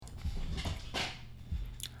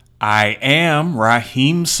I am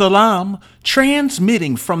Raheem Salam,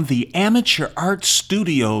 transmitting from the Amateur Art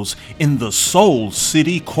Studios in the Soul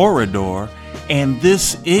City Corridor, and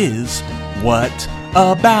this is What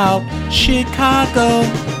About Chicago?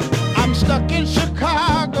 I'm stuck in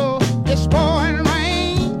Chicago, it's pouring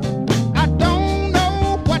rain, I don't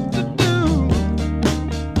know what to do.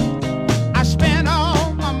 I spent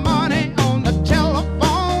all my money on the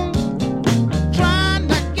telephone, trying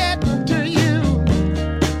to get to you.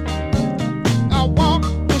 I walk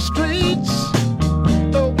the streets,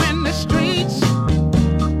 the windy streets,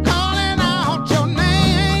 calling out your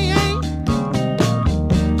name.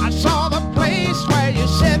 I saw the place where you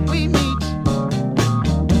said we meet,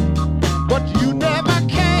 but you never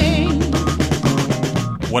came.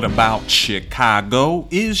 What About Chicago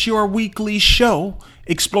is your weekly show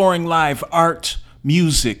exploring live art,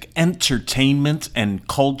 music, entertainment, and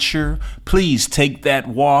culture. Please take that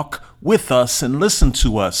walk with us and listen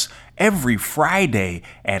to us every Friday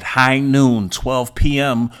at high noon, 12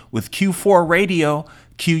 p.m. with Q4 Radio,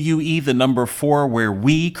 QUE the number 4, where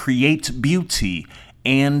we create beauty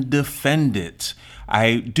and defend it.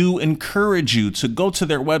 I do encourage you to go to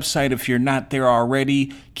their website if you're not there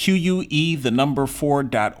already, QUE the number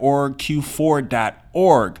 4.org,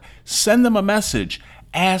 Q4.org. Send them a message.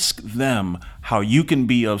 Ask them how you can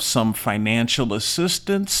be of some financial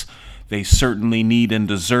assistance. They certainly need and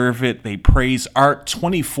deserve it. They praise art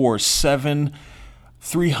 24/7,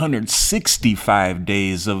 365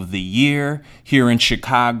 days of the year here in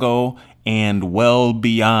Chicago and well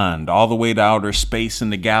beyond, all the way to outer space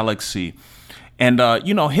and the galaxy. And,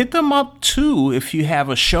 hit them up, too, if you have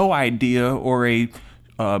a show idea or a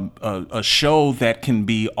show that can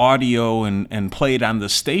be audio and played on the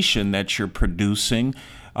station that you're producing.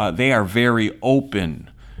 They are very open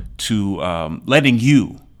to letting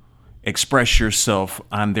you express yourself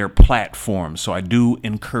on their platform. So I do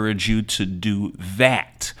encourage you to do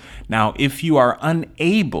that. Now, if you are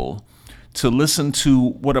unable to listen to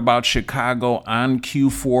What About Chicago on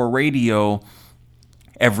Q4 Radio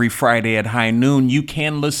every Friday at high noon, you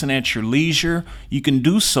can listen at your leisure. You can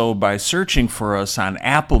do so by searching for us on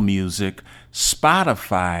Apple Music,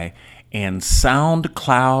 Spotify, and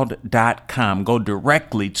SoundCloud.com. Go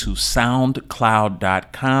directly to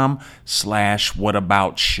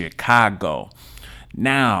SoundCloud.com/whataboutchicago.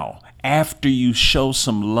 Now, after you show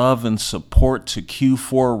some love and support to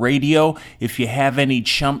Q4 Radio, if you have any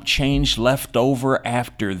chump change left over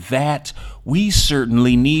after that, we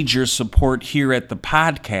certainly need your support here at the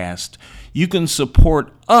podcast. You can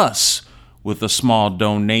support us with a small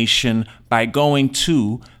donation by going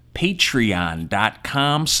to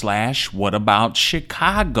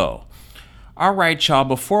patreon.com/whataboutchicago. All right, y'all,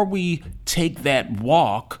 before we take that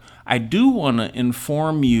walk, I do want to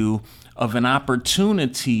inform you of an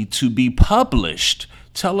opportunity to be published.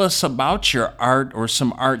 Tell us about your art or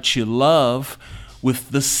some art you love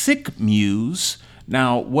with the Sick Muse.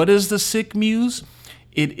 Now, what is the Sick Muse?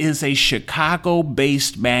 It is a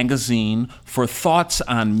Chicago-based magazine for thoughts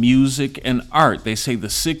on music and art. They say the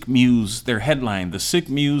Sick Muse, their headline, the Sick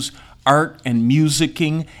Muse, Art and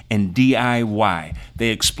Musicking and DIY. They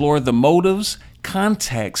explore the motives,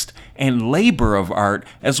 context, and labor of art,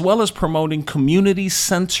 as well as promoting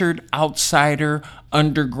community-centered, outsider,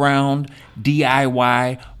 underground,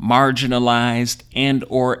 DIY, marginalized, and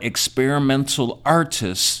or experimental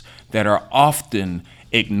artists that are often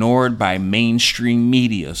ignored by mainstream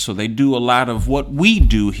media. So they do a lot of what we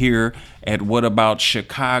do here at What About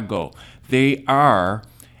Chicago. They are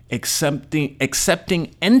accepting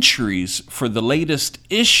entries for the latest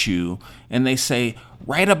issue, and they say,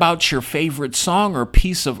 write about your favorite song or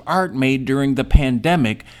piece of art made during the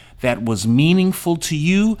pandemic that was meaningful to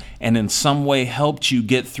you and in some way helped you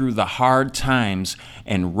get through the hard times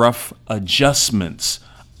and rough adjustments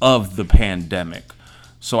of the pandemic.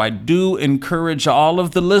 So I do encourage all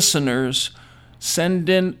of the listeners, send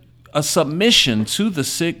in a submission to the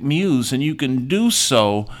Sick Muse, and you can do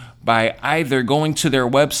so by either going to their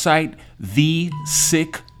website,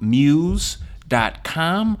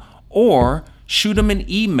 thesickmuse.com, or shoot them an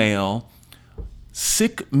email,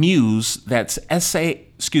 sickmuse, that's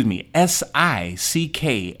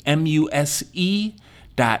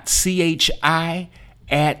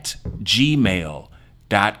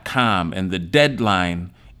sickmuse.chi@gmail.com. And the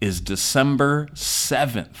deadline is December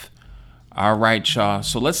 7th. All right, y'all.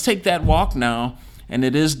 So let's take that walk now. And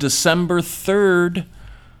it is December 3rd,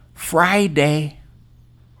 Friday.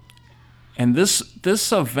 And this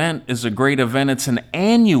event is a great event. It's an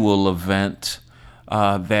annual event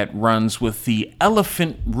that runs with the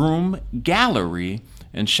Elephant Room Gallery.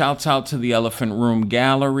 And shouts out to the Elephant Room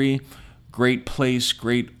Gallery. Great place,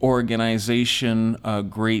 great organization,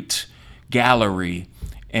 great gallery.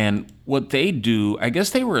 And what they do, I guess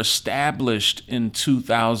they were established in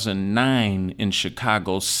 2009 in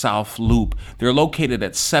Chicago's South Loop. They're located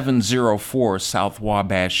at 704 South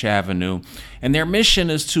Wabash Avenue. And their mission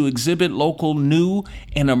is to exhibit local new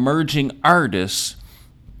and emerging artists.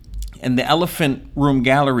 And the Elephant Room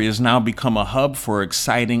Gallery has now become a hub for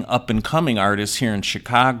exciting up-and-coming artists here in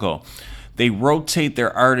Chicago. They rotate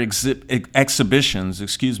their art exhibitions,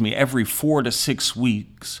 every 4 to 6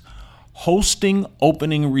 weeks, hosting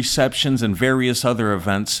opening receptions and various other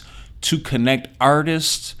events to connect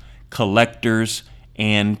artists, collectors,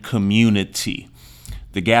 and community.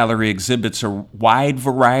 The gallery exhibits a wide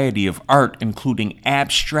variety of art, including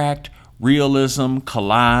abstract, realism,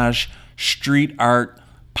 collage, street art,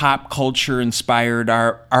 pop culture-inspired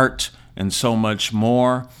art, and so much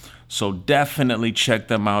more. So definitely check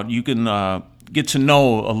them out. You can get to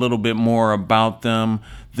know a little bit more about them,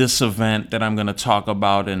 this event that I'm going to talk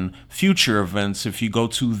about, and future events if you go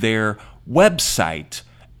to their website,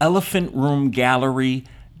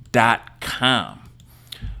 elephantroomgallery.com.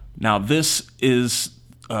 Now, this is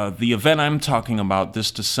the event I'm talking about this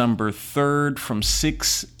December 3rd from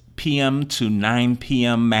 6 p.m. to 9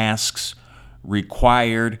 p.m. Masks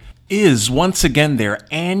required, is once again their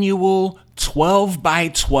annual 12 by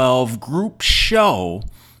 12 group show,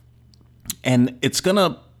 and it's going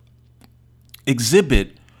to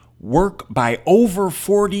exhibit work by over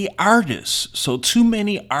 40 artists. So too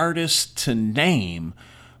many artists to name,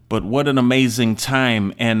 but what an amazing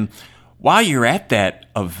time. And while you're at that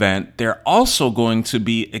event, they're also going to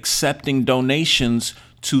be accepting donations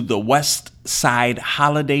to the West Side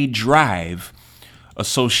Holiday Drive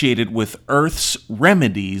associated with Earth's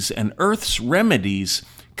Remedies. And Earth's Remedies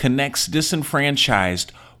connects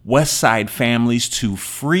disenfranchised West Side families to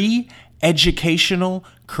free educational,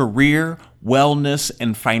 career, wellness,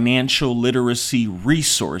 and financial literacy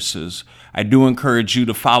resources. I do encourage you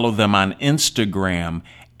to follow them on Instagram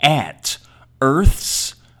at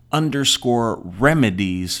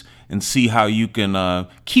Earths_remedies and see how you can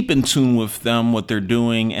keep in tune with them, what they're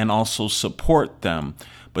doing, and also support them.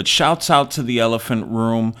 But shouts out to the Elephant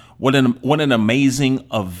Room. What an amazing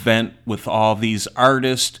event with all these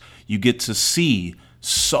artists. You get to see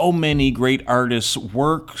so many great artists'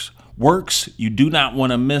 works. You do not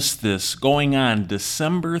want to miss this. Going on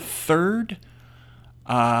December 3rd,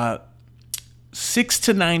 6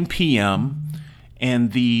 to 9 p.m.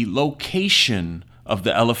 And the location of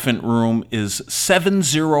the Elephant Room is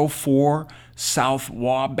 704 South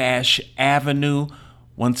Wabash Avenue.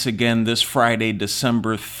 Once again, this Friday,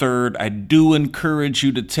 December 3rd, I do encourage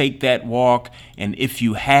you to take that walk. And if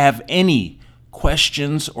you have any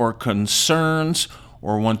questions or concerns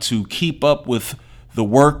or want to keep up with the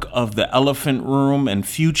work of the Elephant Room and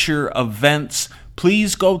future events,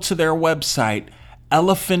 please go to their website,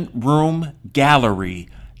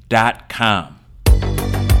 elephantroomgallery.com.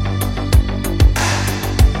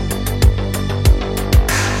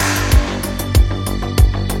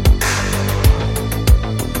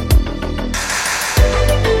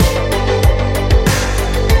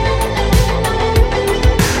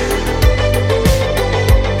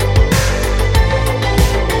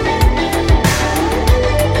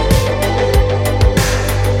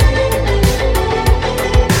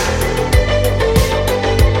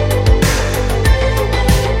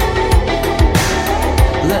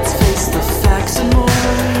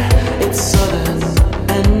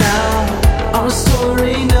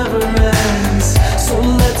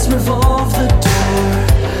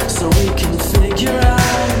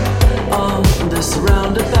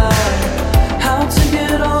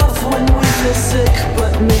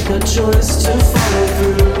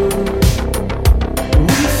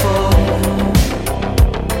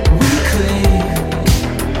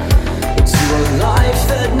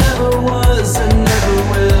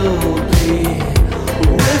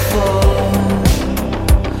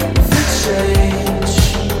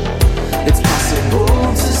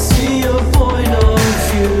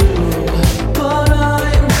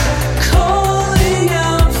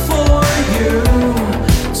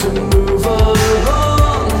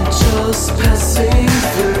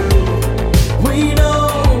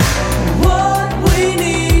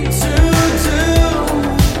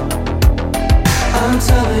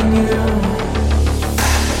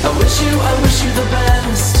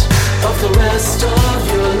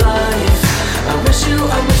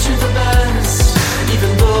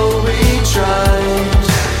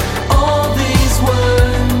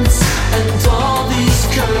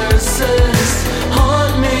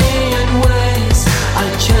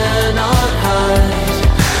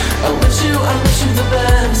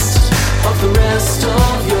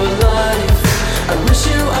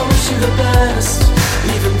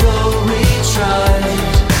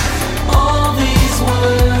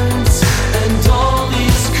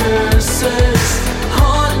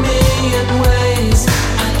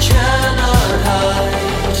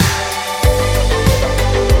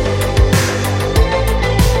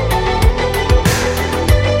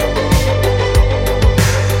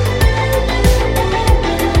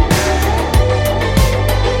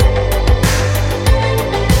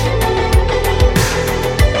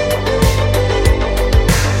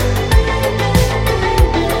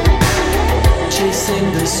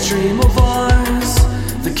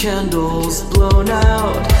 candles blown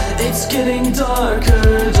out. It's getting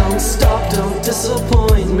darker, don't stop, don't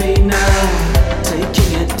disappoint me now.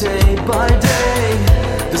 Taking it day by day,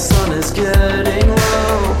 the sun is getting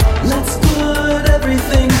low. Let's put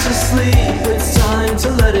everything to sleep, it's time to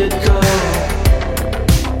let it go.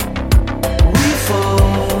 We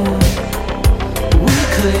fall, we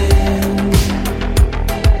cling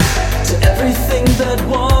to everything that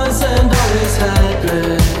was and always had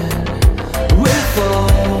been. With all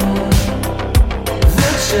the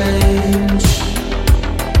change,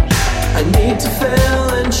 I need to fail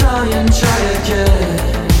and try again.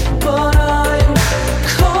 But I'm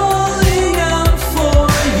calling out for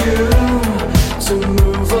you to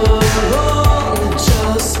move along,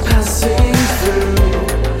 just passing through.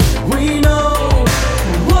 We know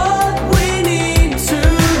what we need to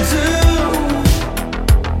do.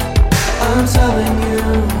 I'm telling you,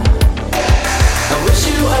 I wish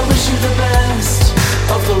you the best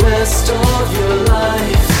of the rest of your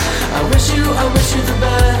life. I wish you the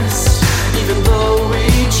best, even though we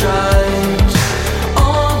tried.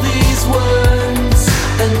 All these words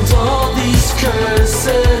and all these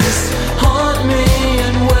curses haunt me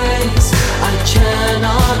in ways I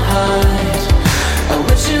cannot hide. I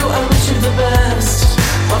wish you the best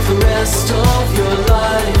of the rest of your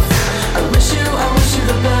life. I wish you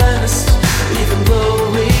the best, even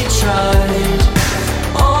though we tried.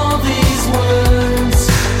 All these words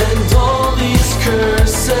and all these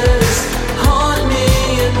curses haunt me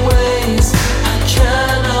in ways I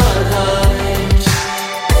cannot hide.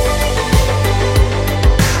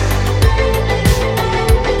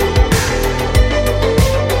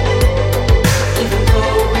 Even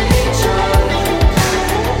though we tried,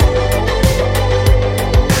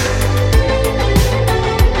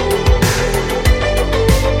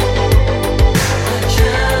 I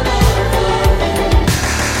cannot hide.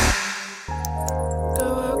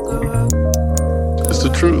 It's the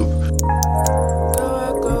truth.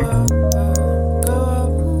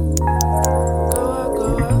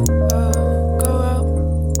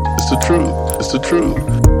 It's the truth. It's the truth.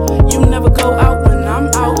 You never go out when I'm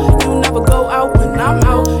out. You never go out when I'm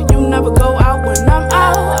out. You never go out when I'm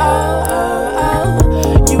out.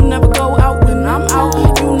 You never go out when I'm out.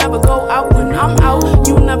 You never go out when I'm out.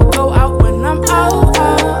 You never go out when I'm out.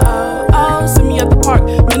 See me at the park,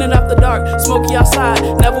 minute after dark, smoky outside.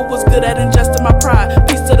 Never was good at ingesting my pride.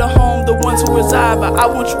 Peace to the home, the ones who reside. But I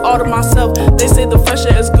want you all to myself. They say the fresh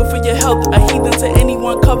air is good for your health. A heathen to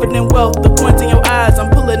anyone covered in wealth. The points in your eyes, I'm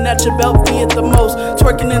pulling at your belt, be it the most.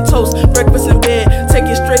 Twerking and toast, breakfast in bed. Take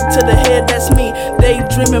it straight to the head, that's me.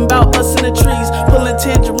 Daydreaming about us in the trees. Pulling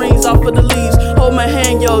tangerines off of the leaves. Hold my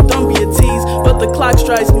hand, yo, don't be a tease. But the clock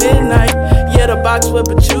strikes midnight. Yeah, the box whip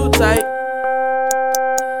but you tight.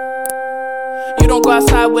 You don't go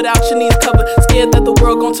outside without your knees covered. Scared that the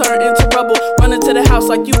world gon' turn into rubble. Running to the house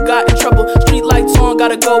like you got in trouble. Street lights on,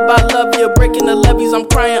 gotta go by love. Yeah, breaking the levees, I'm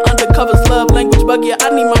crying undercovers. Love language buggy, I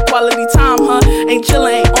need my quality time, huh? Ain't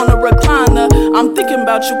chillin', ain't on a recliner. I'm thinking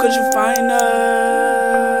about you cause you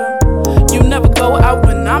finer. You never go out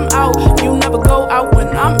when I'm out. You never go out when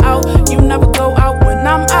I'm out. You never go out when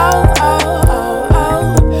I'm out.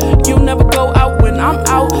 You never go out when I'm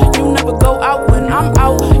out. You never go out when I'm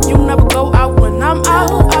out. You never go out when I'm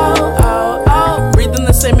out. Breathing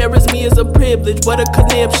the same air as me is a privilege. What a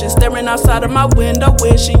conniption. Staring outside of my window,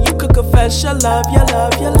 wishing you could confess your love, your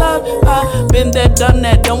love, your love. I've been there, done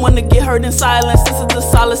that. Don't wanna get hurt in silence. This is the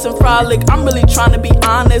solace and frolic. I'm really trying to be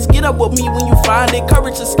honest. Get up with me when you find it.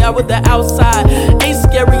 Courage to scour the outside. Ain't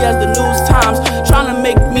scary as the news times. Trying to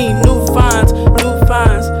make me new finds, new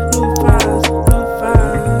finds, new finds, new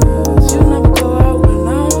finds. You never go out when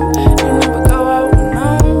I'm. You never go out when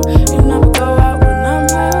I'm. You never go out when I'm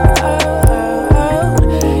out.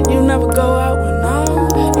 You never go out when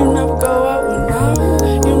I'm. You never go out when I'm.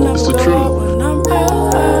 You never It's the go truth. out when I'm out.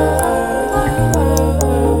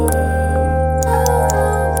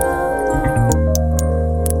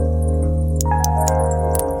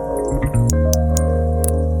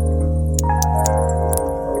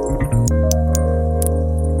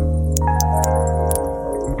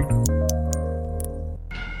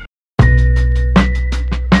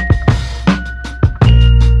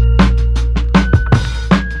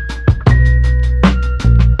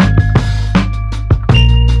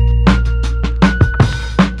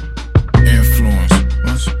 Influence,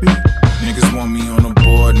 must be. Niggas want me on the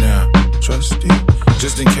board now. Trusty.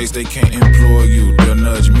 Just in case they can't employ you, they'll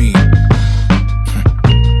nudge me.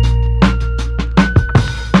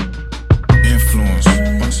 Influence,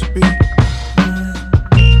 must be.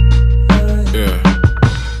 Yeah.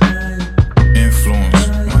 Influence,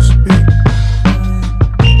 must be.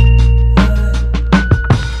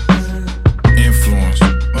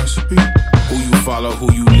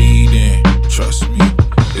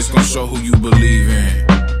 who you believe in.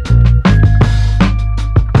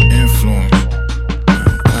 Influence.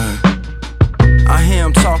 I hear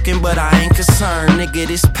him talking, but I ain't concerned. Nigga,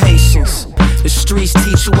 this patience. The streets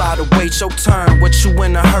teach you how to wait your turn. What you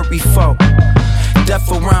in a hurry for?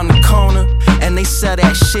 Death around the corner, and they sell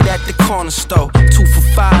that shit at the corner store. 2 for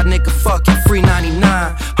 $5, nigga, fuck it, free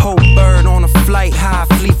 99. Whole bird on a flight high,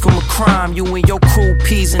 flee from a crime. You and your crew,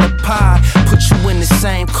 peas in a pie, put you in the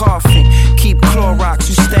same coffin. Keep Clorox,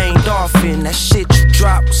 you stained off in. That shit you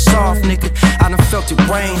drop was soft, nigga. I done felt it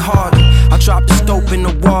rain harder. I dropped the scope in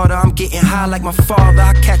the water, I'm getting high like my father.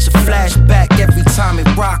 I catch a flashback every time it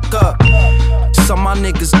rock up. Some my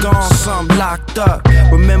niggas gone, some locked up.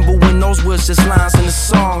 Remember when those was just lines in the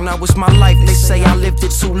song? Now it's my life, they say I lived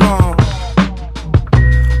it too long.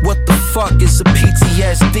 What the fuck is a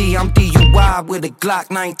PTSD? I'm DUI with a Glock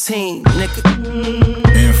 19,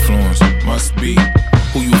 nigga. Influence must be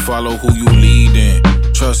who you follow, who you lead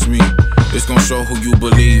in. Trust me, it's gon' show who you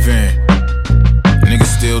believe in.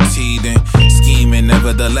 Niggas still teething, scheming,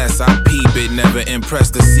 nevertheless I peep it. Never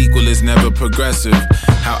impressed, the sequel is never progressive.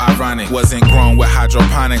 How ironic, wasn't grown with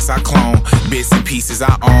hydroponics. I clone, bits and pieces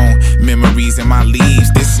I own. Memories in my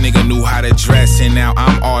leaves, this nigga knew how to dress. And now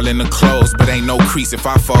I'm all in the clothes, but ain't no crease if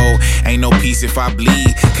I fold. Ain't no peace if I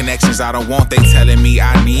bleed. Connections I don't want, they telling me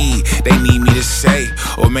I need. They need me to say,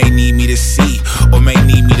 or may need me to see, or may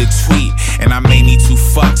need me to tweet. And I may need to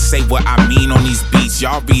fuck, say what I mean on these beats.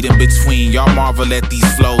 Y'all read in between, y'all marvel at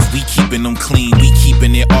these flows. We keeping them clean, we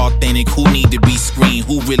keeping it authentic. Who need to be screened?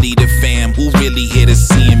 Who really the fam? Who really here to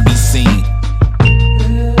see and be seen?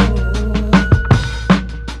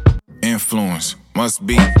 Influence must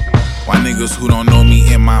be why niggas who don't know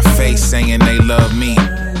me in my face saying they love me.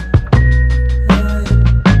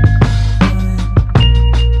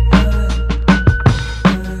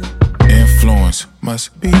 Influence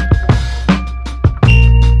must be.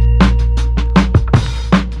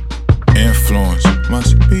 Influence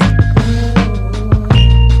must be.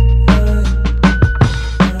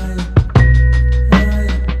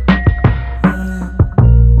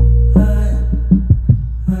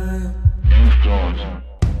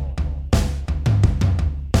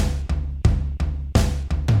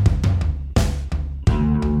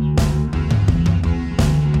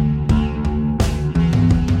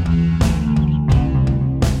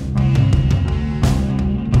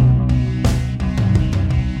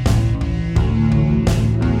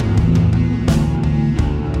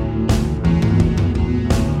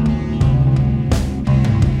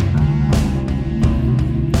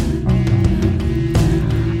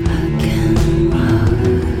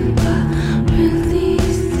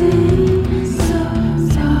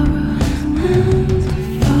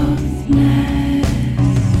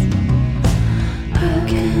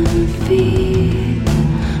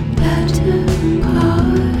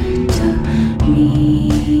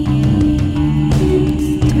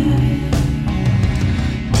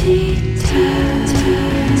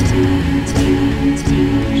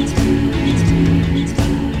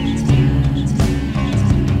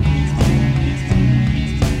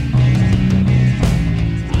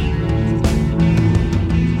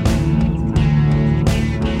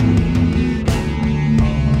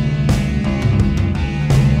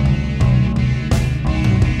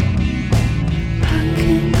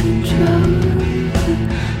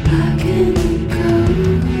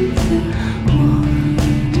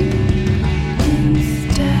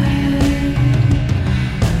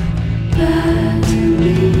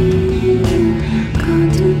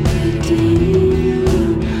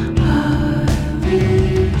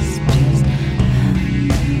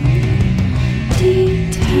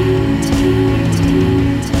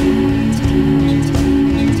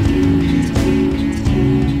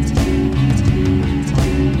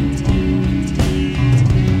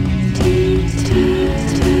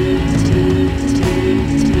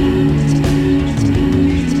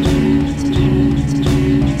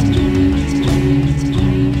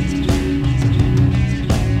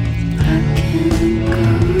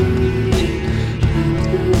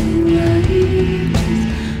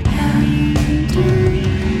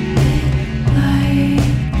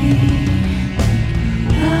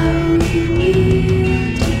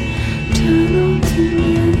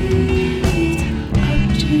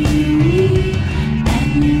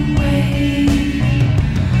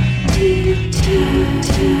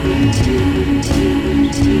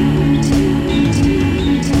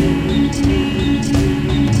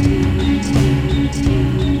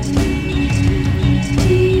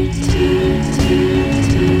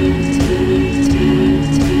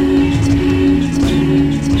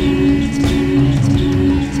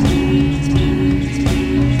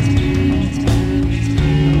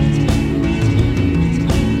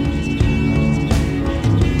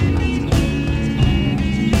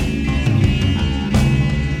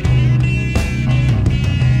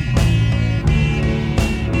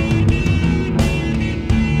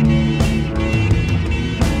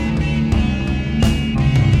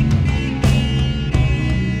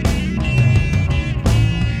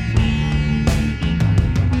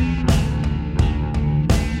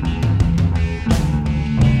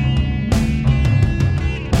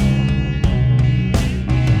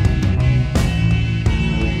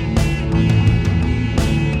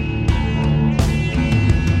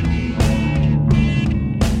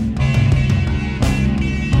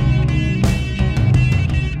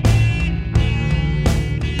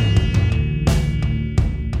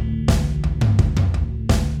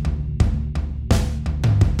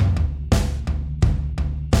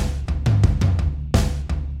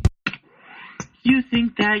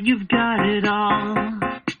 that you've got it all.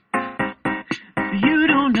 You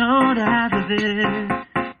don't know the half of it.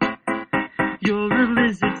 You're a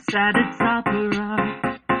lizard sat atop a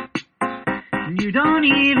rock, and you don't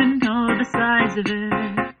even know the size of it.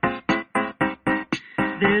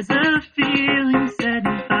 There's a feeling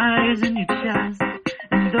setting fires in your chest,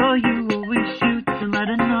 and though you always shoot to let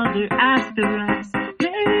another ask the rest,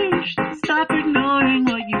 maybe you should stop ignoring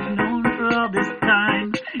what you've known for all this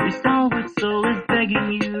time. Your stalwart soul is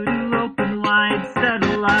begging you to open wide, set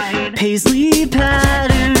alight. Paisley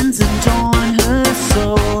patterns adorn her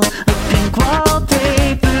soul, a pink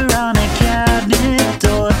wallpaper on a cabinet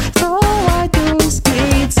door. Throw wide those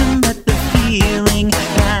gates and let the feeling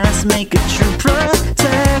pass. Make a true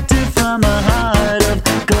protector from a heart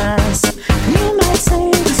of glass. You might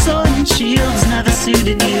say the sword and shield's never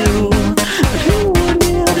suited you, but who would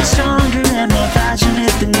wield it stronger and more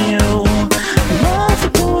passionate than you?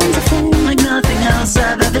 Love burns a flame like nothing else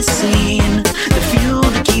I've ever seen. The fuel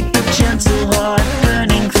to keep a gentle heart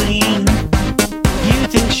burning clean. You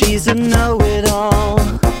think she's a know-it-all.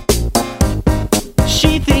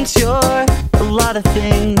 She thinks you're a lot of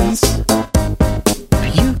things,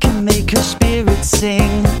 but you can make her spirit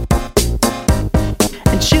sing,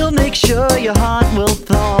 and she'll make sure your heart will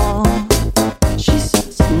thaw. She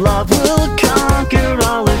says love will conquer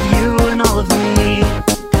all of you and all of me.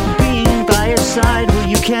 Being by your side, well,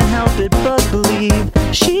 you can't help it but believe.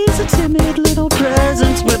 She's a timid little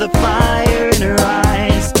presence with a fire in her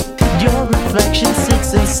eyes. Your reflection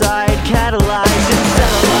sits inside, catalyzed and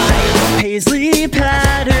satellite. Paisley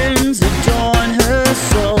patterns adorn her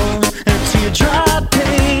soul, a teardrop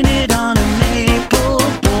painted on a maple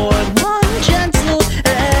board. One gentle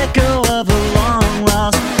echo of a long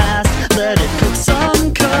lost past. Let it put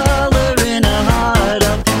some color in a heart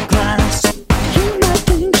of glass. You might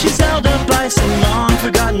think she's held up by some long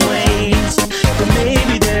forgotten ways, but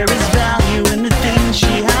maybe there is value in the things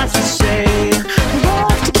she has to say.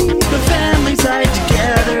 Love to keep a family tied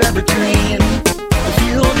together, evergreen. The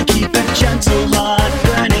fuel to keep a gentle heart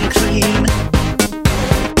burning clean.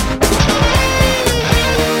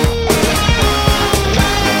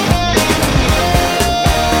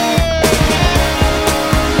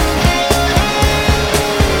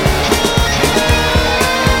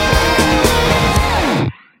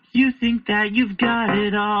 You think that you've got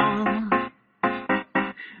it all.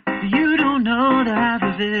 You don't know the half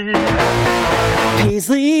of it.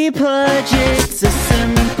 Paisley Pudge, it's a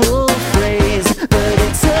simple phrase, but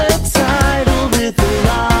it's a title with a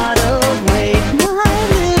lot of weight. My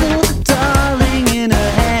little darling in a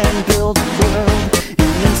hand-built world,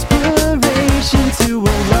 an inspiration to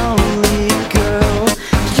a lonely girl.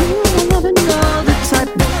 You will never know the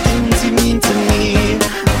type of things you mean to me.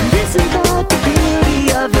 Isn't that the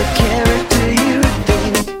beauty of a character you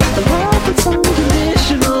think? A love that's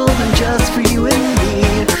unconditional and just for you and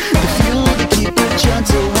me. The fuel to keep a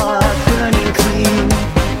gentle heart burning clean.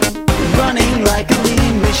 Running like a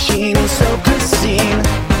lean machine, so pristine.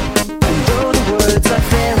 And though the words are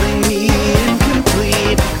failing me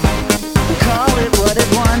incomplete, call it what it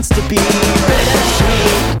wants to be.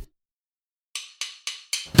 Bittersweet.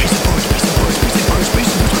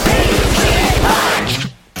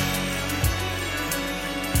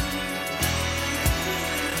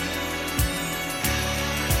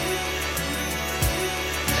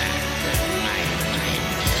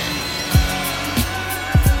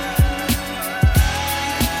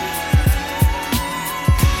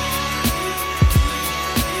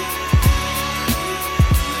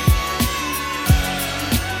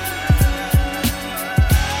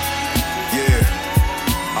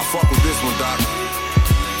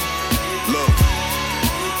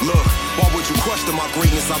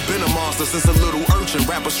 I've been a monster since a little urchin.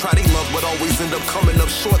 Rappers try they love but always end up coming up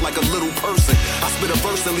short like a little person. I spit a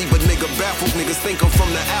verse and leave a nigga baffled. Niggas think I'm from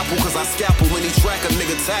the apple, cause I scalpel any track a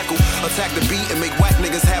nigga tackle. Attack the beat and make whack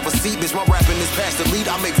niggas have a seat. Bitch, my rapping is past the lead.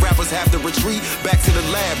 I make rappers have to retreat back to the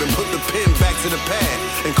lab and put the pen back to the pad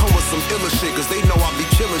and come with some iller shit, cause they know I be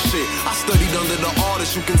killing shit. I studied under the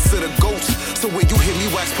artists you consider ghosts, so when you hear me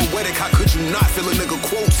wax poetic, how could you not feel a nigga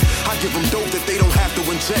quotes? I give them dope that they don't have to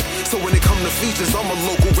inject, so when it come to features, I'm a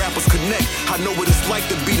local rappers connect. I know what it's like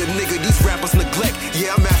to be the nigga these rappers neglect.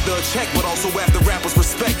 Yeah, I'm after a check, but also after rappers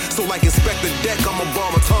respect. So like Inspector Deck, I'ma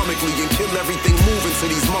bomb atomically and kill everything moving to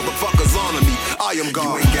these motherfuckers on me. I am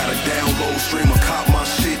God. You ain't gotta download, stream, or cop my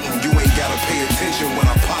shit, and you ain't gotta pay attention when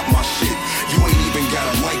I pop my shit. You ain't even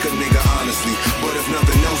gotta like a nigga, honestly, but if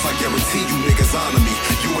nothing else, I guarantee you niggas honor me.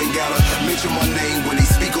 You ain't gotta mention my name when they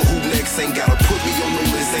speak of who next. Ain't gotta put me on the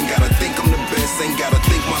list, ain't gotta think I'm the best, ain't gotta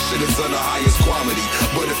think my shit is of the highest quality.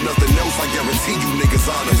 But if nothing else, I guarantee you niggas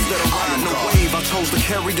honor me. Instead of riding the wave, I chose to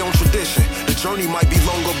carry on tradition. The journey might be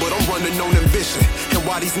longer, but I'm running on ambition. And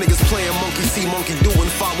why these niggas playing monkey see, monkey do and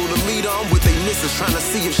follow the leader? I'm with they missus, trying to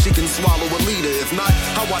see if she can swallow a leader. If not,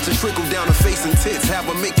 I watch it trickle down her face and tits. Have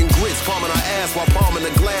her making grits, palming her ass while palming the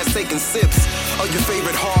glass, taking sips of your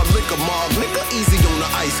favorite hard liquor, mog. Nigga, easy on the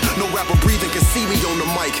ice. No rapper breathing can see me on the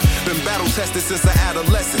mic. Been battle tested since an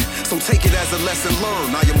adolescent, so take it as a lesson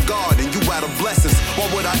learned. I am God and you out of blessings. Why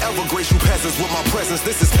would I ever grace you peasants with my presence?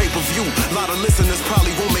 This is pay-per-view. A lot of listeners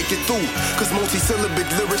probably won't make it through, cause multi-syllabic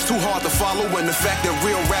lyrics too hard to follow, and the fact that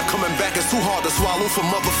real rap coming back is too hard to swallow for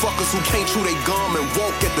motherfuckers who can't chew they gum and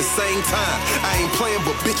walk at the same time. I ain't playing,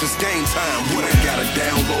 but bitches game time. You ain't gotta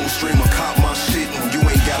download, stream, or cop my shit, and you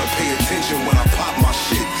ain't gotta pay attention when I pop my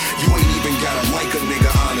shit. You ain't even gotta like a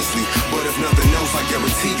nigga, honestly, but if nothing else, I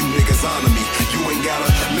guarantee you niggas honor me. You ain't gotta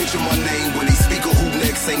mention my name when they speak of who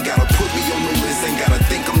next. Ain't gotta put me on the list, ain't gotta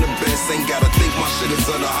think I'm the best, ain't gotta think my shit is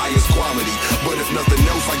of the highest quality. But if nothing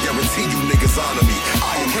else, I guarantee you niggas honor me.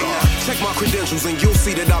 I am God. Check my credentials and you'll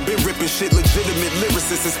see that I've been ripping shit. Legitimate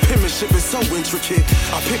lyricist, his penmanship is so intricate.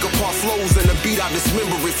 I pick apart flows and the beat I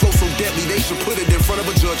dismember it. Flow so deadly they should put it in front of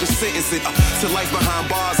a judge and sentence it to life behind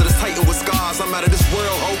bars that is tightened with scars. I'm out of this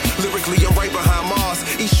world, ho. Lyrically I'm right behind Mars.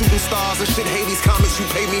 East shooting stars and shit. Hades comics, you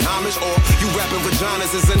pay me homage, or you rapping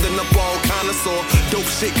vaginas is ending up all kinda sore. Dope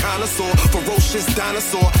shit connoisseur, ferocious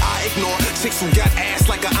dinosaur. I ignore chicks who got ass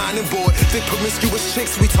like an ironing board. Thick promiscuous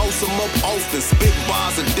chicks, we toast them up often. Spit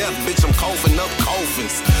bars of death, bitch, I'm coughing up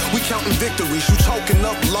coffins. We counting victories, you choking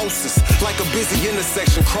up losses. Like a busy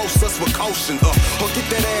intersection, cross us with caution. Or get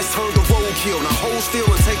that ass turned to roadkill. Now hold still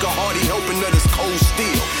and take a hearty helping of this cold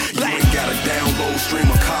steel. You ain't gotta download,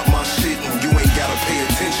 stream, or cop my shit, and you ain't gotta pay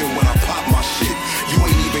attention when I pop my shit. You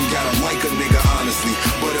ain't even gotta like a nigga, honestly,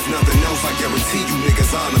 but if nothing else, I guarantee you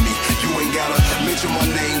niggas honor me. You ain't gotta mention my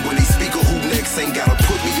name when they speak of who next. Ain't gotta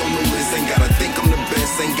put me on the list, ain't gotta think I'm the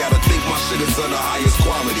best, ain't gotta think my shit is of the highest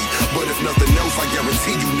quality. But if nothing else, I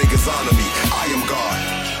guarantee you niggas honor me. I am God.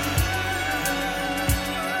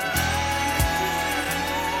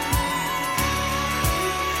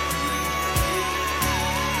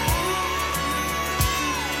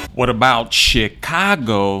 What about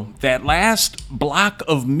Chicago? That last block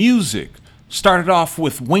of music started off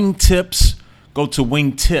with Wingtips. Go to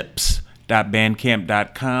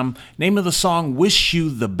wingtips.bandcamp.com. Name of the song, Wish You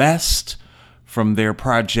the Best, from their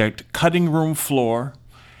project Cutting Room Floor.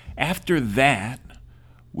 After that,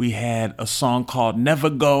 we had a song called Never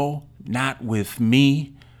Go, Not With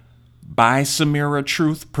Me by Samira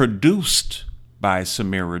Truth, produced by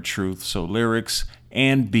Samira Truth. So lyrics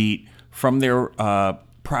and beat from their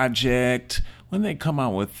project. When they come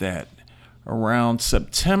out with that? Around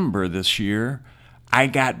September this year. I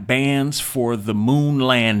Got Bands for the Moon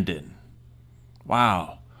Landing.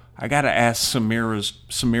 Wow. I got to ask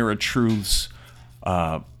Samira Truth's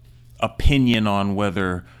opinion on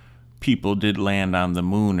whether people did land on the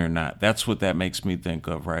moon or not. That's what that makes me think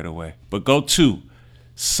of right away. But go to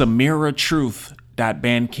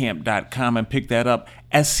samiratruth.bandcamp.com and pick that up.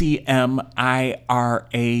 SEMIRA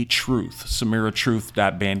Truth.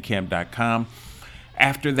 samiratruth.bandcamp.com.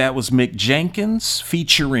 After that was Mick Jenkins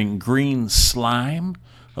featuring Green Slime,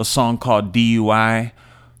 a song called DUI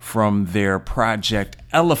from their project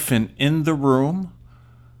Elephant in the Room.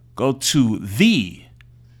 Go to the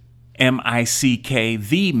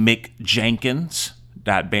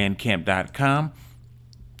mickjenkins.bandcamp.com.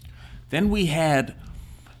 Then we had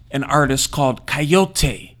an artist called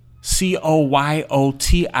Coyote,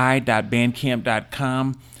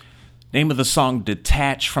 COYOTI.bandcamp.com. Name of the song,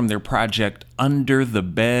 Detached, from their project Under the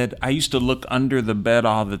Bed. I used to look under the bed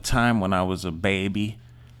all the time when I was a baby.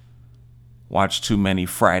 Watched too many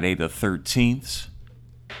Friday the 13th.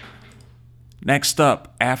 Next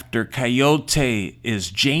up, after Coyote,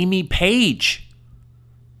 is Jamie Page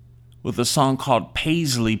with a song called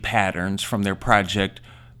Paisley Patterns from their project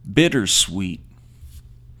Bittersweet.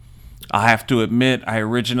 I'll have to admit, I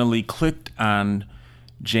originally clicked on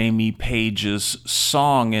Jamie Page's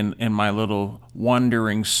song in my little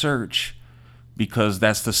wandering search because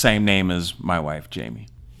that's the same name as my wife, Jamie.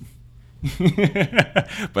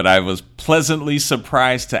 But I was pleasantly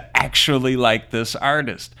surprised to actually like this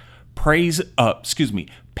artist. Paisley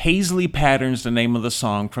Patterns, the name of the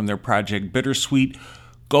song from their project Bittersweet.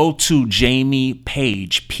 Go to Jamie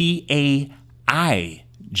Page, Paige,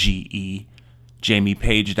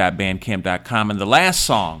 jamiepage.bandcamp.com. And the last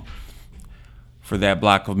song for that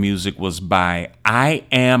block of music was by I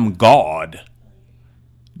Am God,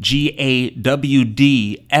 GAWDS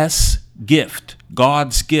Gift,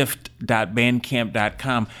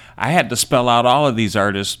 godsgift.bandcamp.com. I had to spell out all of these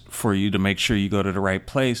artists for you to make sure you go to the right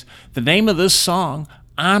place. The name of this song,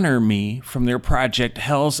 Honor Me, from their project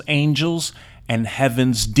Hell's Angels and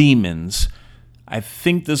Heaven's Demons. I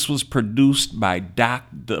think this was produced by Doc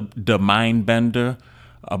the Mindbender.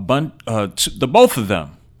 The both of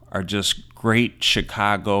them are just great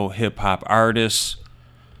Chicago hip-hop artists.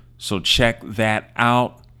 So check that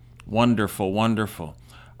out. Wonderful, wonderful.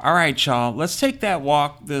 All right, y'all, let's take that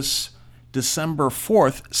walk this December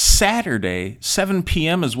 4th, Saturday, 7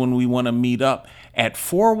 p.m. is when we want to meet up at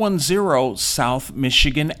 410 South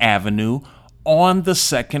Michigan Avenue on the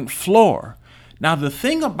second floor. Now, the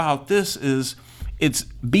thing about this is it's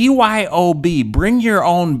BYOB, bring your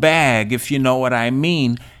own bag, if you know what I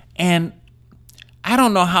mean. And I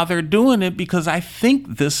don't know how they're doing it because I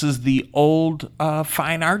think this is the old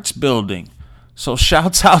Fine Arts building. So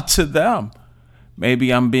shouts out to them.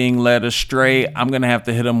 Maybe I'm being led astray. I'm going to have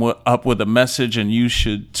to hit them up with a message, and you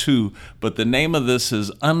should too. But the name of this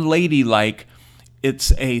is Unladylike.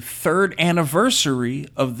 It's a 3rd anniversary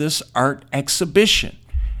of this art exhibition,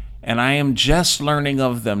 and I am just learning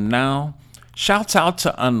of them now. Shouts out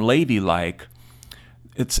to Unladylike.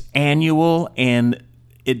 It's annual, and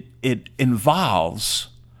it involves,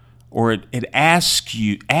 or it asks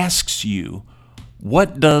you,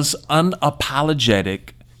 what does unapologetic,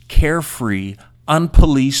 carefree,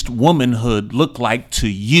 unpoliced womanhood look like to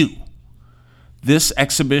you? This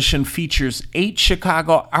exhibition features 8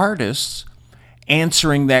 Chicago artists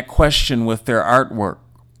answering that question with their artwork.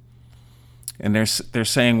 And they're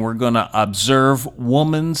saying we're going to observe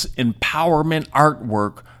women's empowerment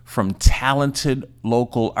artwork from talented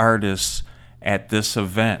local artists at this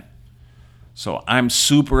event. So I'm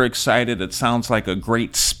super excited. It sounds like a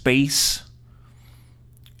great space.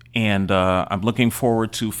 And I'm looking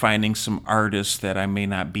forward to finding some artists that I may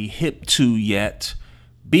not be hip to yet,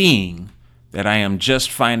 being that I am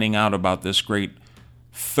just finding out about this great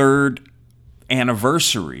 3rd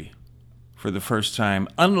anniversary for the first time.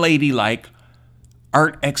 Unladylike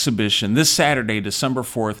art exhibition this Saturday, December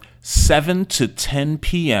 4th, 7 to 10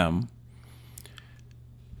 p.m.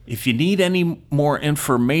 If you need any more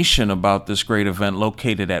information about this great event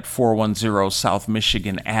located at 410 South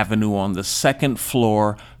Michigan Avenue on the second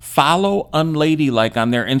floor, follow Unladylike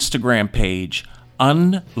on their Instagram page,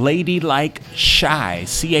 Unladylike Shy,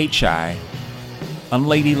 C-H-I,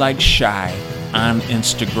 Unladylike Shy on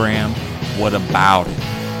Instagram. What about it?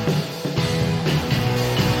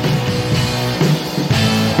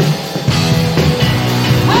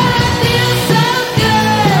 Well,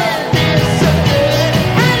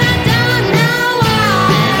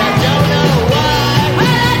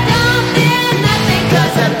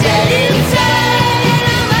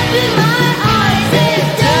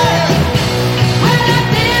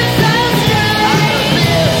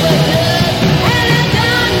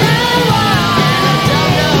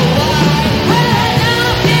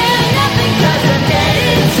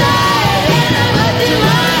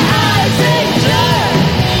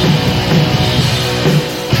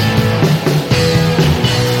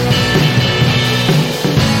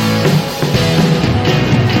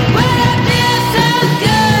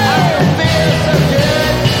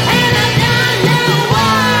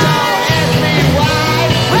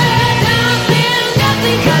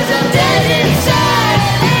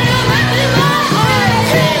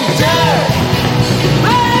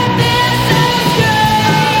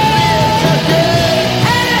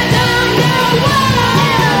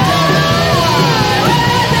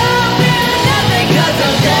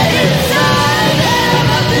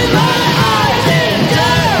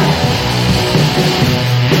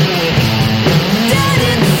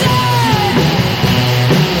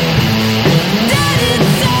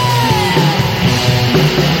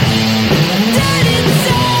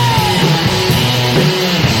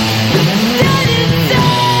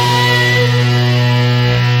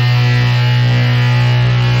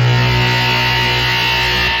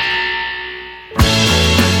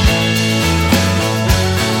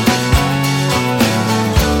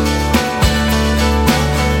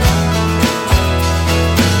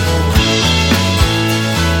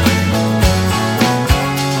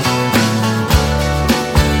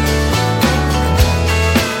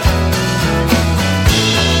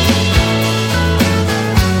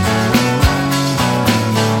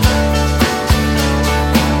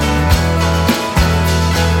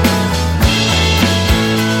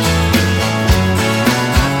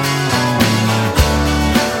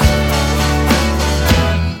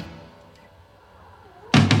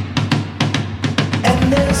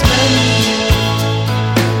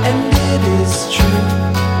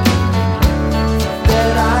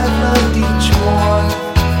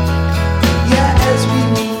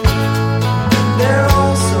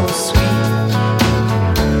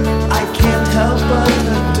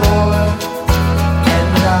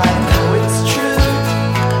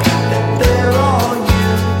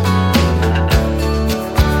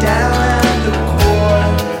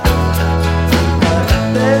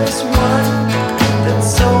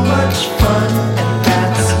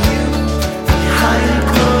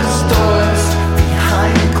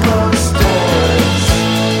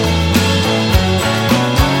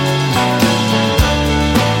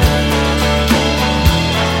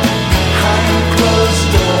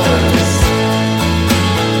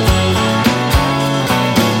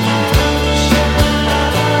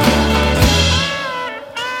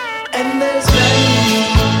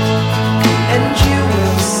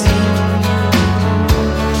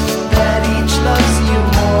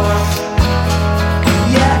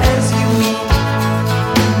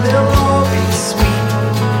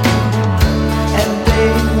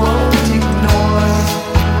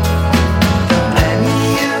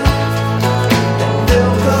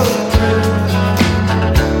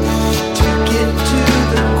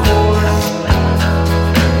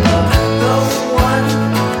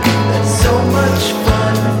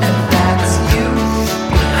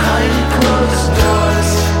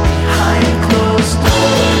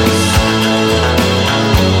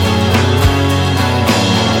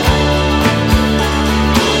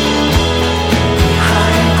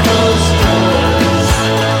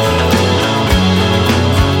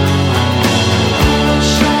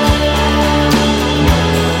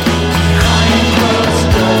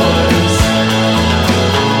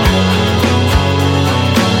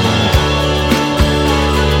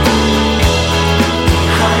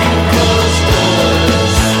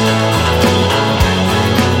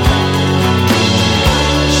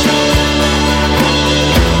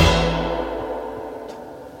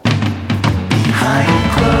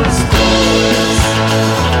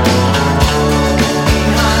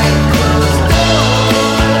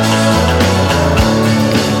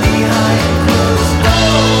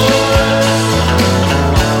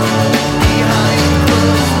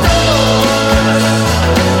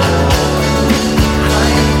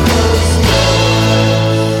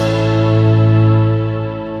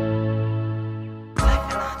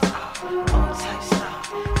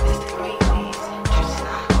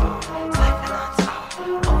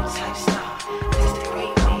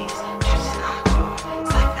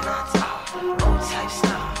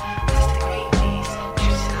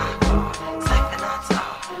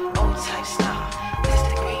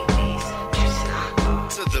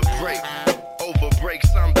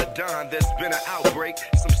 There's been an outbreak.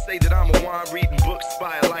 Some say that I'm a wine reading books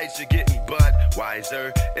by Elijah, getting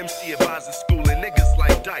Budweiser. MC advisor schooling niggas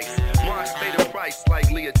like Dice. Marsh paid a price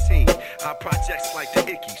like Leontine. Our projects like the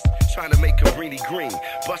Ickies, trying to make Cabrini green.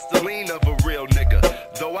 Bust the lean of a real nigga.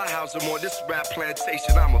 Though I house him on this rap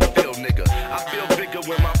plantation, I'm a field nigga. I feel bigger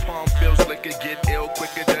when my palm feels liquor. Get ill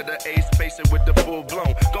quicker than the ace patient with the full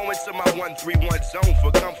blown. Go into my 131 zone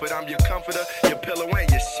for comfort. I'm your comforter, your pillow and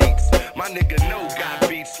your sheets. My nigga know got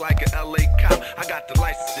beats like an LA cop. I got the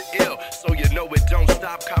license to ill, so you know it don't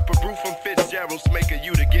stop. Copper brew from Fitzgerald's, making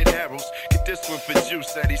you to get Harold's. Get this one for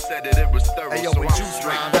Juice, and he said that it was thorough. Hey yo, so when I'm Juice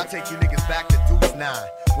straight. rhymes, I take you niggas back to Deuce 9.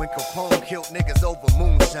 When Capone killed niggas over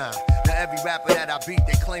moonshine. Now every rapper that I beat,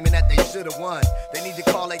 they claiming that they should've won. They need to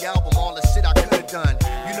call their album all the shit I could've done.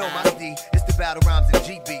 You know my D, it's the battle rhymes and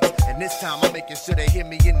G beats. And this time I'm making sure they hear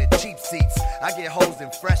me in the cheap seats. I get hoes in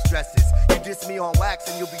fresh dresses. You diss me on wax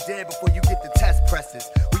and you'll be dead before you get the test presses.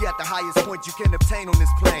 We at the highest point you can obtain on this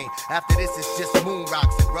plane. After this it's just moon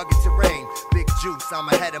rocks and rugged terrain. Big Juice, I'm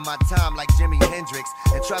ahead of my time like Jimi Hendrix.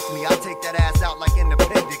 And trust me, I'll take that ass out like an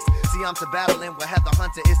appendix. See, I'm to battling with Heather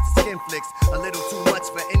Hunter, it's the skin flicks. A little too much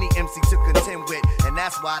for any MC to contend with. And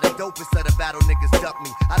that's why the dopest of the battle niggas duck me.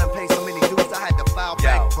 I done paid so many dudes, I had to file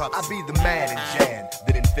bankrupt. I be the man in Jan,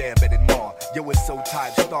 then in Feb, and in Mar. Yo, it's so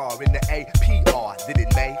type star in the APR. Then in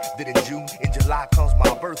May, then in June, in July comes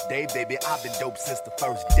my birthday, baby. I've been dope since the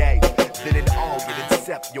first day. Then in August, in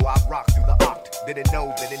Sep, yo, I rock through the oct. Then in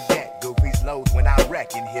Nov, then in that, go freeze loads when I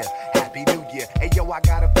wreck in here. Happy New Year, hey yo, I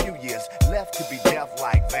got a few years left to be deaf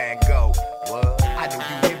like Van Gogh. What? I know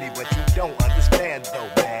you hear me, but you don't understand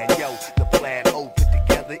though, man. Yo, the plan O put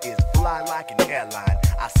together is fly like an airline.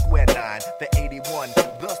 I swear 9 for 81,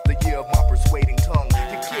 thus the year of my persuading tongue.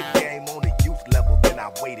 To kick game on the youth level, then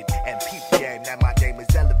I waited and peep game. Now my game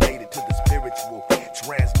is elevated to the spiritual.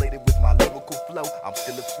 Translated with my lyrical flow, I'm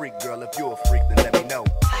still a freak, girl. If you're a freak, then let me know.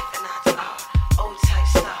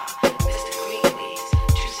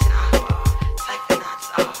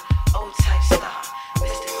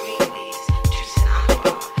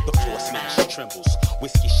 Trembles.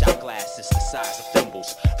 Whiskey shot glasses the size of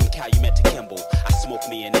thimbles. From Calumet to Kimball, I smoke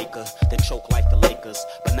me an acre, then choke like the Lakers,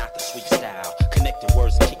 but not the sweet style. Connecting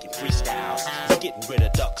words and kicking freestyles. It's getting rid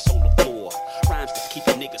of ducks on the floor. Rhymes that's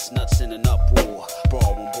keeping niggas nuts in an uproar.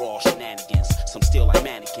 Brawl on brawl shenanigans. Some still like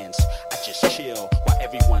mannequins. I just chill while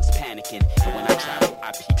everyone's panicking. And when I travel,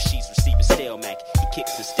 I peep she's receiving stale Mac. He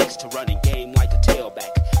kicks and sticks to running game like a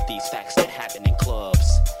tailback. These facts that happen in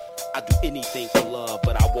clubs. I do anything for love,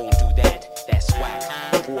 but I won't do that. That's whack.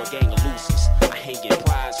 For a gang of losers, I hang in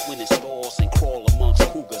prize, winning stalls, and crawl amongst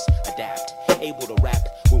cougars. Adapt, able to rap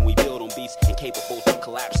when we build on beats, and capable to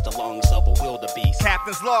collapse the lungs of a wildebeest.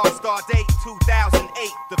 Captain's Log, Star Date 2008.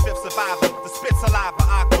 The fifth survivor, the spit saliva,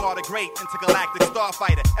 Akbar the Great, intergalactic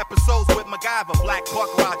starfighter. Episodes with MacGyver, Black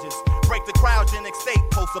Buck Rogers. Break the cryogenic state,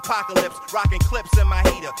 post-apocalypse. Rocking clips in my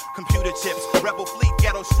heater, computer chips. Rebel fleet,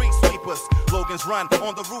 ghetto street sweepers. Logan's Run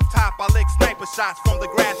on the rooftop. I lick sniper shots from the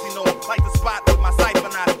grassy knoll. Like the spot with my cipher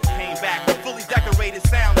knot. Came back, fully decorated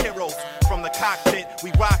sound heroes. From the cockpit,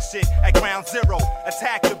 we rock shit at ground zero.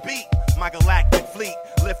 Attack the beat, my galactic fleet.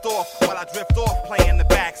 Lift off while I drift off, play in the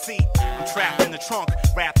back seat. I'm trapped in the trunk,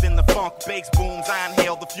 wrapped in the funk. Bass booms, I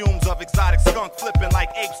inhale the fumes of exotic skunk. Flipping like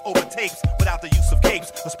apes over tapes without the use of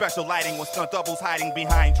capes. A special lighting with stunt doubles hiding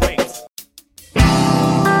behind drapes.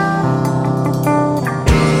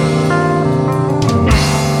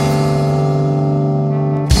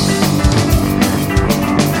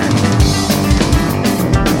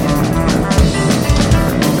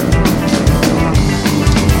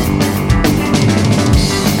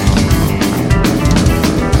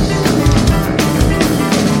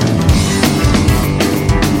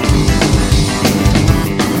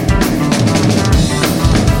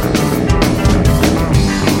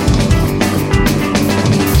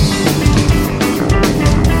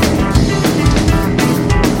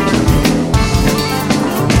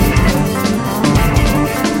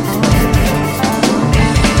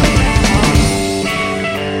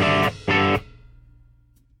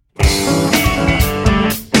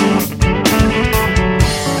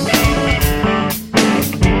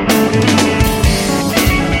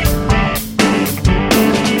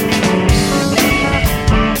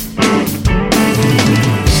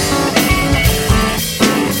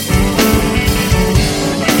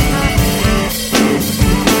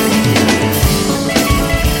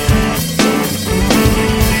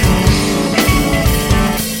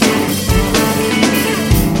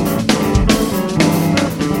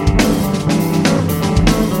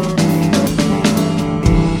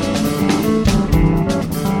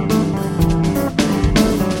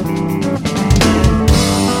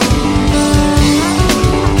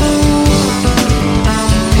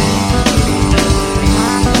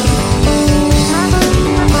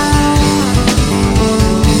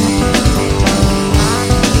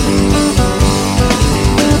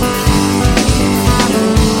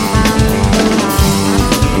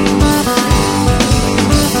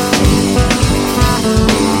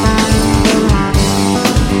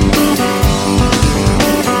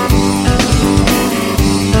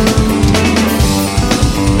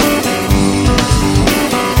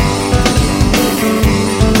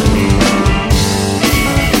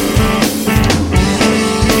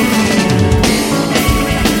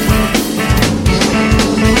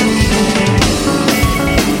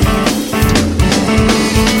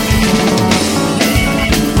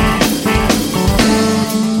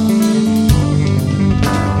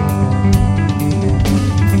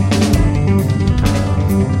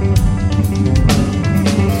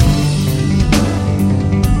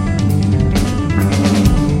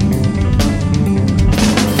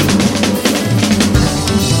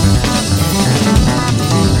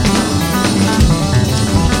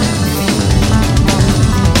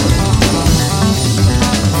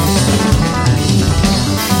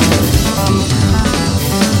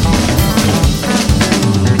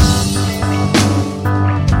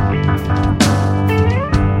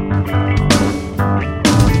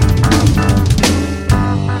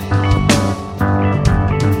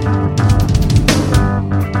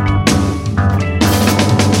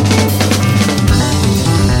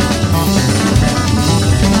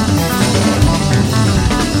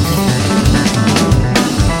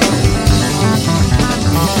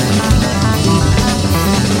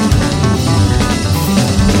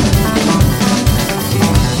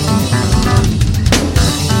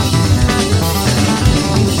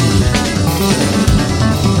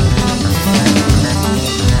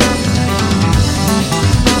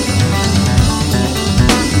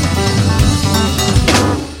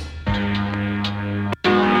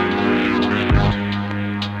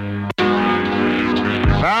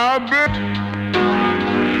 Black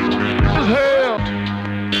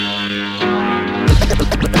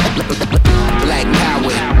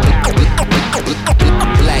power,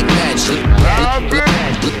 black magic,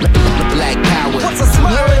 black power. What's a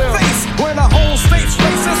smiling face when a whole state's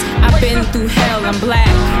racist? I've been through hell, I'm black.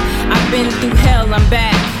 I've been through hell, I'm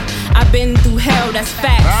back. I've been through hell, that's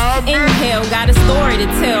facts. Inhale, got a story to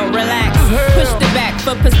tell, relax. Push the back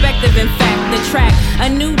for perspective, in fact, the track. A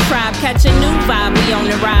new tribe, catch a new vibe, we on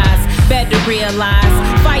the rise. Better realize,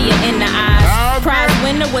 fire in the eyes. Prize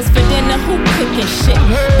winner was for dinner, who cooking shit?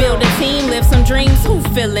 Build a team, live some dreams, who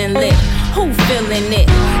feeling lit? Who feeling it?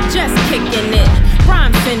 Just kicking it.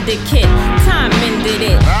 Rhyme syndicate, time ended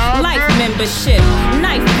it. Life membership,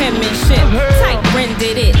 knife penmanship. Type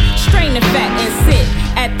rendered it. Strain the fat and sit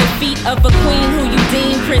at the feet of a queen who you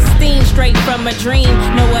deem pristine, straight from a dream.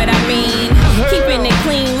 Know what I mean? Keeping it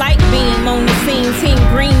clean like beam on the scene. Team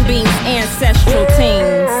green beans, ancestral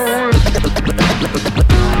teams.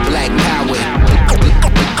 Black power,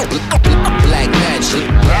 black magic,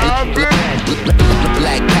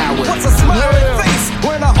 black power. What's a smiling face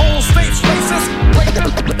when a whole state's racist?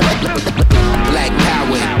 Black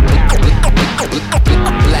power,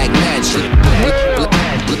 black magic,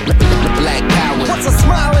 black power. What's a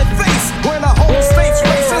smiling face when a whole state's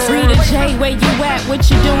racist? Rita J, where you at? What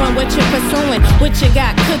you doing? What you pursuing? What you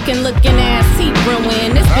got cooking? Looking ass, teeth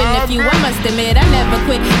ruin. It's been a few, I must admit, I never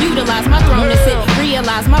quit. Utilize my throne to sit.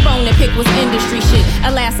 Realize my bone to pick was industry shit.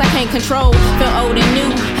 Alas, I can't control. Feel old and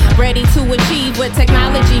new. Ready to achieve with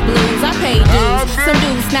technology blues. I paid dues. Some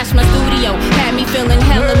dudes snatched my studio. Had me feeling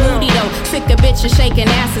hella moody though. Sick of bitches shaking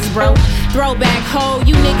asses, bro. Throwback hoe,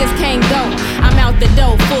 you niggas can't go. I'm out the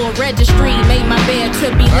door, full registry. Made my bed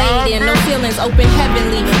to be laid in. No ceilings open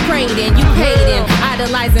heavenly. Prayed in, you paid in.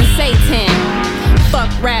 Idolizing Satan.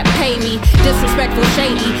 Fuck rap, pay me. Disrespectful,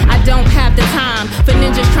 shady. I don't have the time for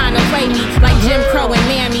ninjas trying to play me like Jim Crow and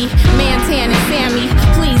Mammy, Mantan and Sammy.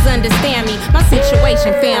 Please understand me, my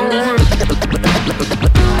situation, family.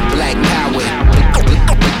 Black power,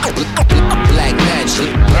 black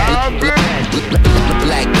magic,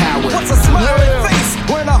 black power. What's a smiling face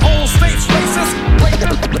when a whole state's racist?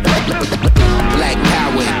 Black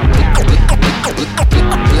power,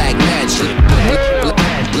 black magic,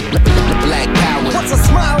 black power. What's a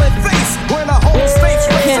smiling face when a whole state's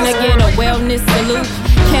racist? Can I get a wellness salute?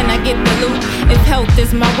 Can I get the loot? If health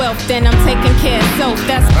is my wealth, then I'm taking care of self.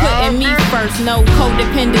 That's putting me first. No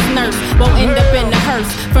codependent nurse won't end up in the hearse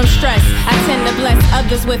from stress. I tend to bless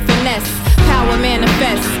others with finesse. Power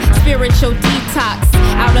manifests, spiritual detox.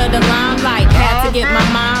 Out of the limelight, had to get my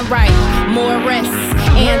mind right. More rest,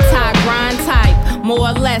 anti-grind type. More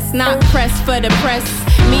or less, not pressed for the press.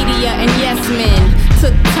 Media and yes men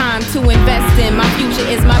took time to invest in. My future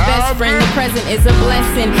is my best friend. The present is a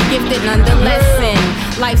blessing, gifted nonetheless.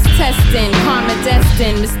 Life's testing, karma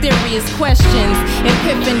destined, mysterious questions,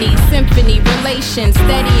 epiphany, symphony, relations,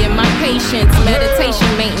 steady in my patience, meditation,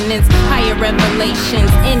 maintenance, higher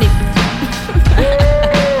revelations in it.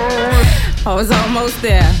 I was almost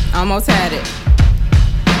there, almost had it.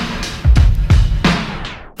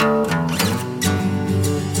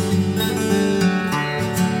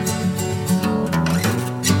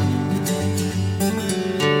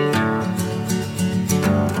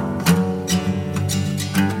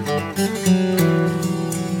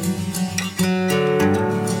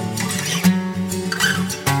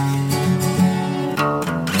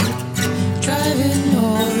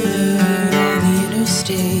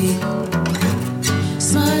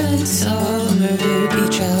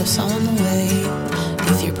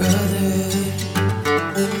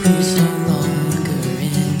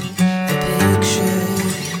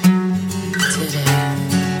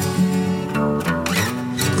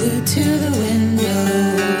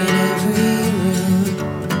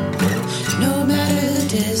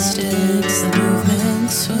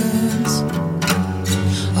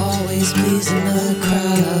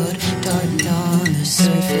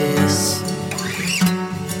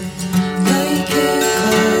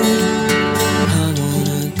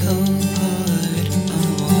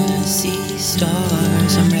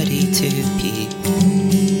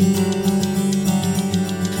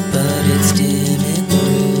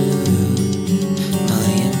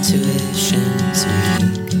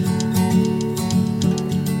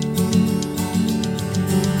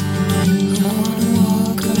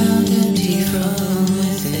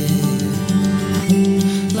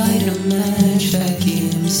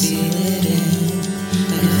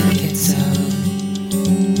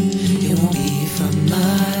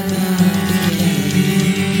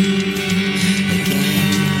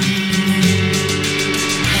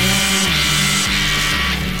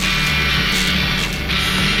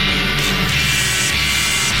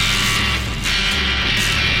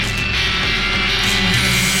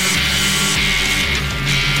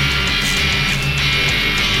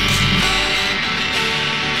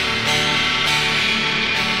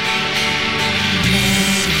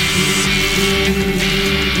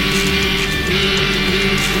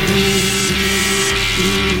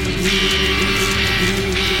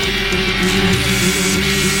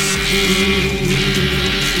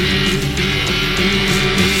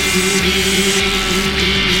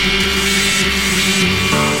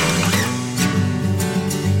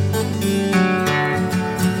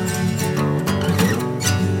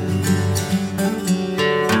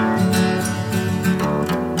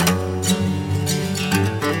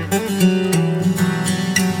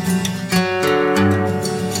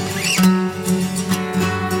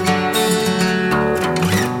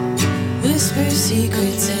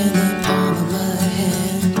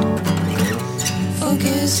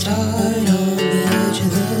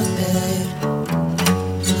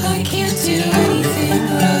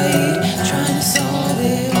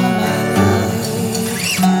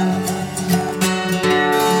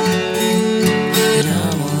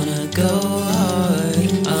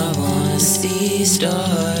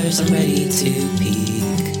 I'm ready to peek,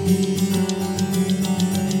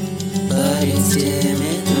 but it's dim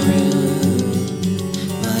in the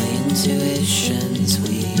room. My intuition's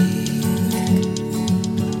weak.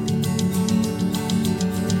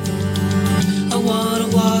 I wanna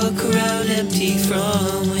walk around empty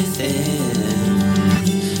from within.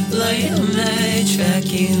 Light a match,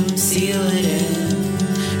 vacuum, seal it in.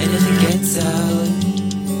 And if it gets out,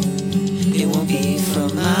 it won't be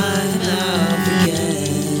from my mouth again.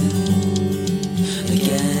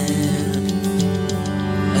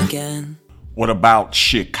 What about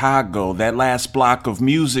Chicago? That last block of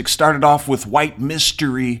music started off with White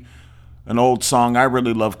Mystery, an old song I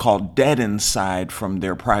really love called Dead Inside from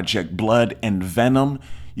their project Blood and Venom.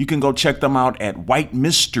 You can go check them out at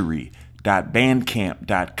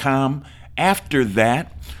whitemystery.bandcamp.com. After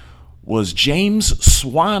that was James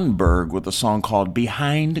Swanberg with a song called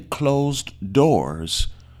Behind Closed Doors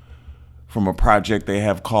from a project they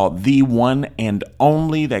have called The One and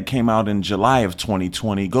Only that came out in July of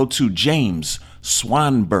 2020. Go to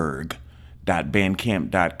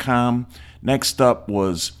jamesswanberg.bandcamp.com. Next up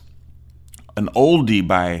was an oldie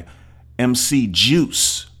by MC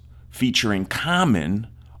Juice featuring Common,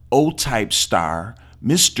 O-Type Star,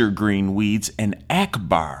 Mr. Greenweeds, and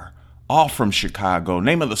Akbar, all from Chicago.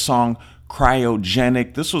 Name of the song,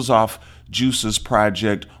 Cryogenic. This was off Juice's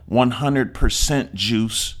project 100%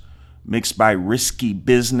 Juice, mixed by Risky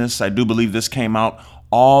Business. I do believe this came out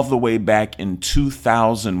all the way back in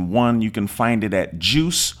 2001. You can find it at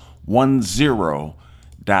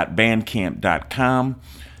juice10.bandcamp.com.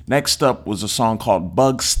 Next up was a song called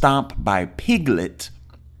Bug Stomp by Piglet,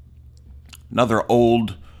 another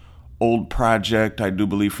old project, I do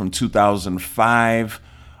believe from 2005.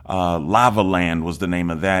 Lava Land was the name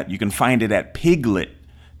of that. You can find it at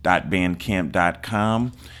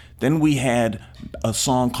piglet.bandcamp.com. Then we had a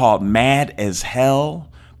song called Mad as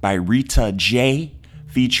Hell by Rita J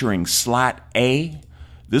featuring Slot A.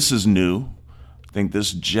 This is new. I think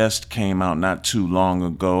this just came out not too long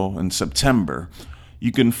ago in September.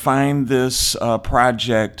 You can find this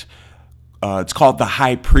project. It's called The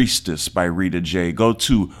High Priestess by Rita J. Go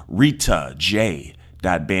to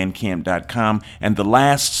ritaj.bandcamp.com. And the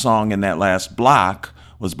last song in that last block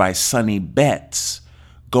was by Sonny Betts.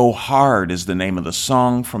 Go Hard is the name of the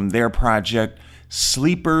song from their project,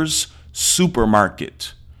 Sleepers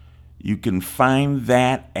Supermarket. You can find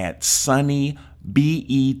that at Sonny,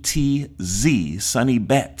 B-E-T-Z,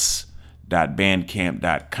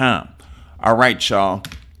 sonnybetts.bandcamp.com. All right, y'all.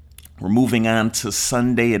 We're moving on to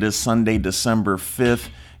Sunday. It is Sunday, December 5th,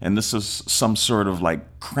 and this is some sort of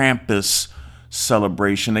like Krampus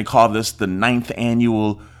celebration. They call this the 9th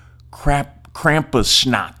annual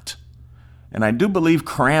Krampusnacht. And I do believe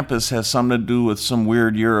Krampus has something to do with some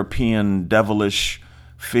weird European devilish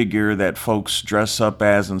figure that folks dress up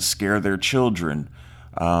as and scare their children.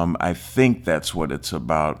 I think that's what it's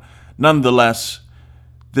about. Nonetheless,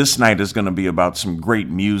 this night is going to be about some great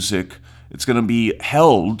music. It's going to be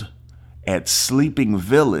held at Sleeping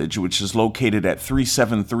Village, which is located at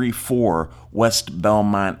 3734 West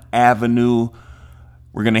Belmont Avenue.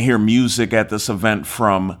 We're going to hear music at this event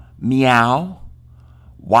from Meow,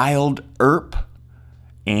 Wild Earp,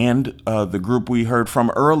 and the group we heard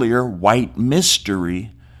from earlier, White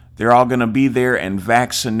Mystery. They're all going to be there, and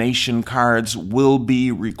vaccination cards will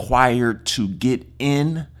be required to get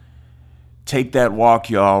in. Take that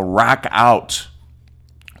walk, y'all. Rock out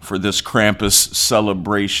for this Krampus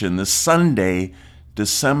celebration this Sunday,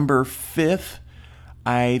 December 5th.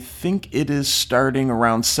 I think it is starting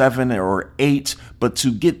around 7 or 8, but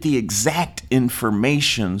to get the exact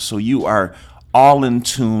information so you are all in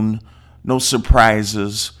tune, no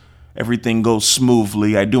surprises, everything goes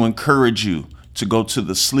smoothly, I do encourage you to go to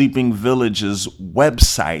the Sleeping Village's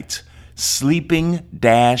website,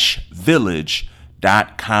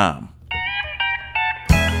 sleeping-village.com.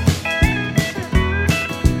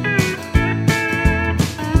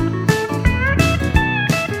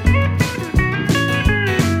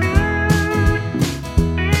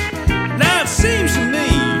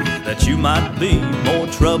 You might be more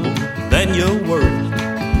trouble than you're worth,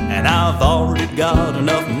 and I've already got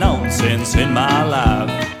enough nonsense in my life.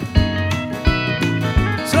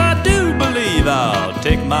 So I do believe I'll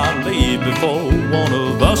take my leave before one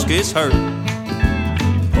of us gets hurt.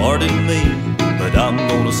 Pardon me, but I'm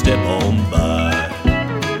gonna step on by.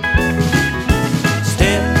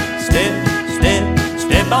 Step, step, step,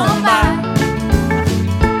 step on by.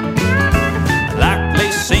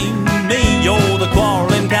 Likely seen me, you're the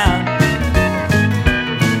quarreling kind.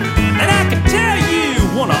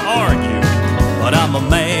 But I'm a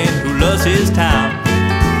man who loves his time.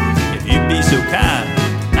 If you'd be so kind,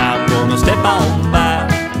 I'm gonna step on by.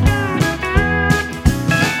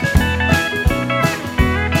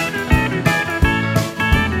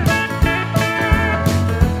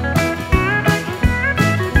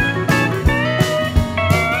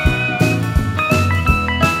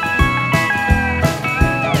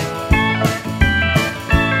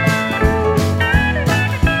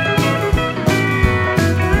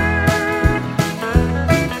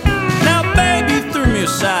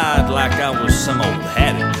 some old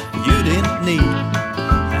habit you didn't need,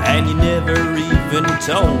 and you never even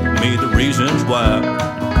told me the reasons why.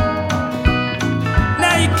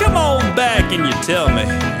 Now you come on back and you tell me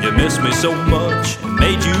you miss me so much and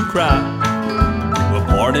made you cry. Well,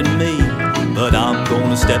 pardon me, but I'm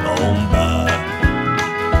gonna step on by.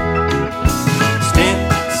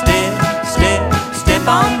 Step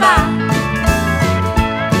on by.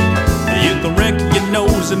 You can wrinkle your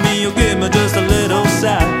nose at me or give me just a little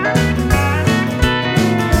sigh,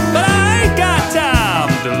 but I ain't got time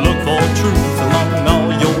to look for truth among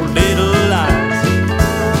all your little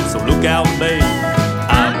lies. So look out, babe,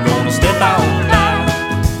 I'm gonna step on by.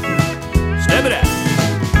 Step it out.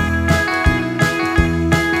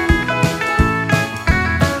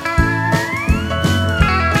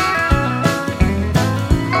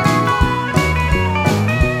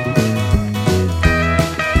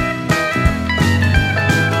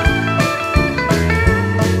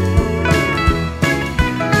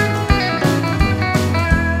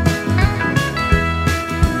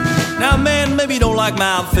 Maybe you don't like my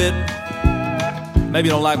outfit, maybe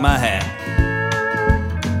you don't like my hat.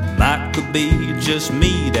 Might could be just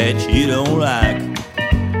me that you don't like.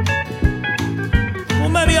 Well,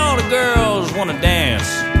 maybe all the girls wanna dance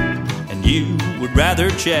and you would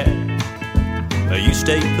rather chat. You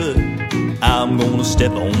stay put, I'm gonna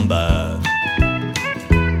step on by.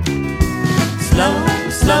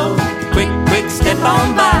 Slow, quick, step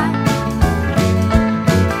on by.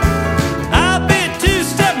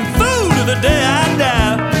 The day I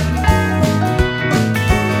die.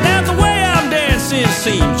 Now the way I'm dancing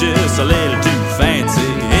seems just a little too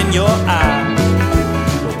fancy in your eye.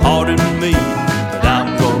 Well, pardon me, but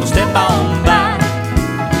I'm gonna step on by.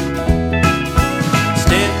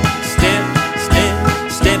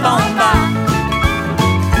 Step on by.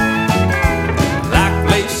 Like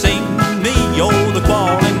they sing me, you're the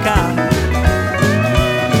quarreling kind.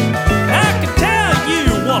 I can tell you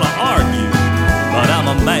wanna argue, but I'm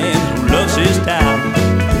a man loves his town.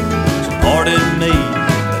 So pardon me,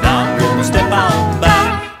 but I'm gonna step on by.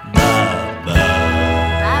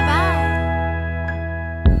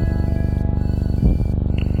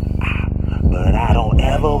 But I don't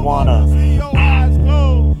ever wanna.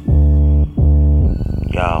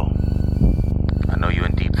 Yo, I know you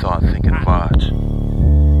in deep thought thinking Vaj.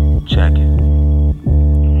 Check it.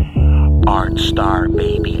 Art star,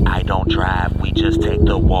 baby, I don't drive, we just take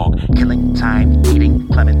the walk. Killing time, eating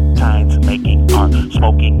clementines, making art,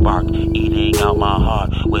 smoking bark, eating out my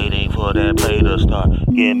heart, waiting for that play to start.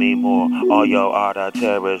 Give me more, all your art I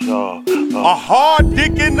cherish all. A hard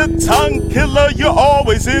dick in the tongue killer, you're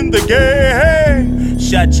always in the game.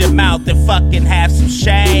 Shut your mouth and fucking have some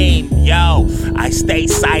shame. Yo, I stay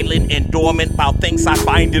silent and dormant about things I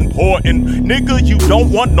find important. Nigga, you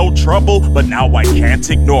don't want no trouble, but now I can't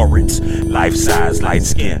ignore it. Life-size,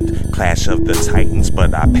 light-skinned, clash of the titans,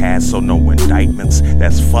 but I pass, so no indictments.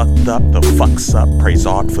 That's fucked up, the fuck's up, praise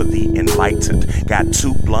art for the enlightened. Got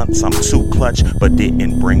 2 blunts, I'm too clutch, but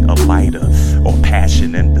didn't bring a lighter or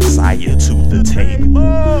passion and desire to the table.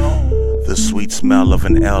 The sweet smell of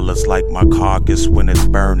an L is like my carcass when it's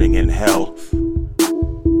burning in hell.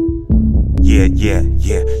 Yeah.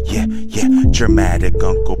 Dramatic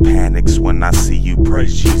uncle panics when I see you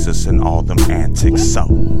praise Jesus and all them antics. So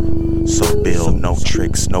build no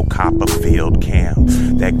tricks, no Copperfield cam.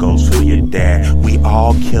 That goes for your dad. We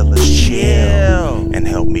all killers, chill and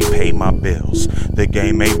help me pay my bills. The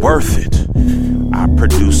game ain't worth it. I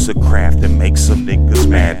produce a craft that makes some niggas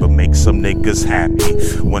mad, but makes some niggas happy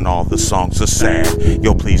when all the songs are sad.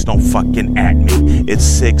 Yo, please don't fucking at me. It's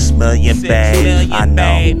 6 million, babe. I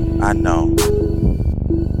know.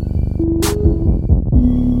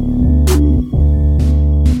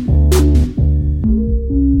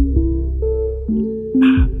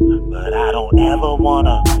 But I don't ever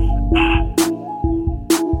wanna.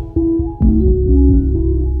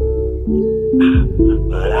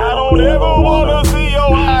 But I don't ever wanna see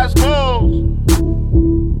your eyes closed.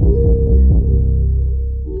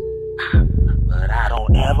 But I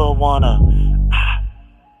don't ever wanna.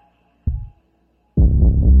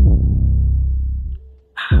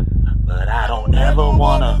 But I don't ever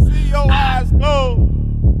wanna see your eyes closed.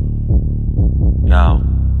 Yo.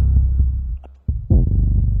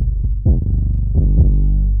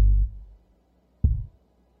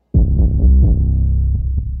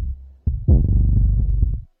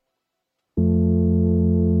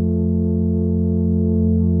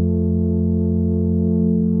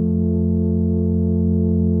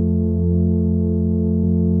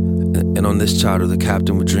 And on this charter, the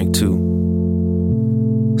captain would drink too.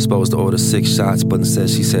 Supposed to order 6 shots, but instead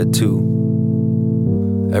she said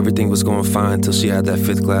 2. Everything was going fine till she had that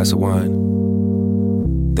 5th glass of wine.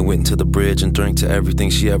 then went into the bridge and drank to everything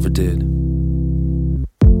she ever did.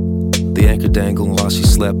 The anchor dangling while she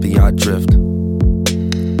slept, the yacht drift.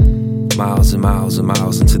 Miles and miles and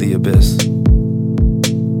miles into the abyss.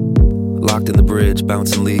 Locked in the bridge,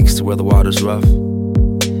 bouncing leagues to where the water's rough.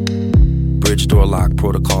 Bridge door lock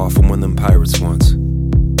protocol from one of them pirates once.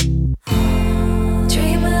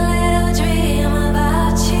 Dream a little dream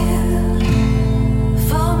about you.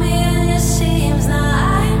 Fold me in your seams, now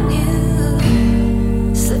I'm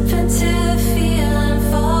you. Slip into the feel and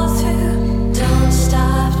fall through. Don't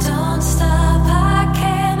stop, I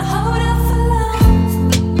can't hold up for long.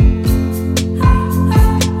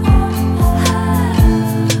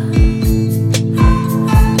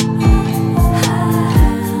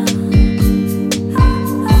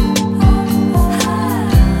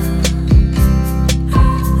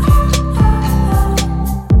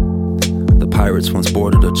 Pirates once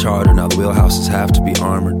boarded a charter, now the wheelhouses have to be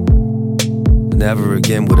armored. Never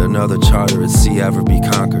again would another charter at sea ever be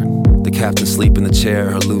conquered. The captain sleep in the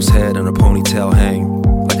chair, her loose head and her ponytail hang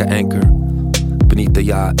like an anchor. Beneath the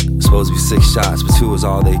yacht, supposed to be 6 shots, but 2 is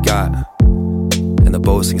all they got. And the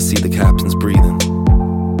boats can see the captain's breathing.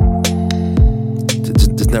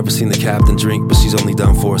 Just never seen the captain drink, but she's only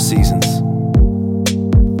done 4 seasons.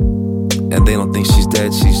 And they don't think she's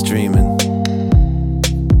dead, she's dreaming.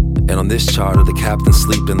 And on this charter, the captain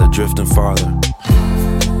sleep and they're drifting farther.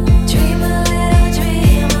 Dream a little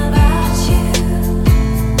dream about you.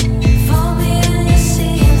 Fold me in your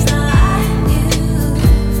seams, now I'm you.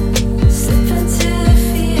 Slip into the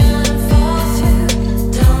feel and fall through.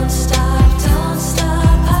 Don't stop,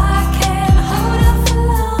 I can't hold up for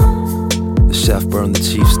long. The chef burned the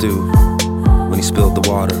chief stew when he spilled the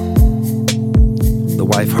water. The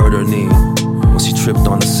wife hurt her knee when she tripped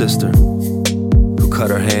on the sister who cut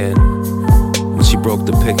her hand when she broke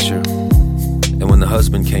the picture. And when the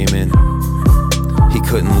husband came in, he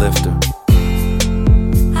couldn't lift her.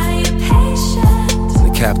 Are you patient?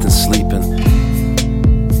 The captain's sleeping.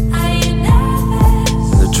 Are you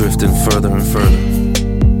nervous? They're drifting further and further.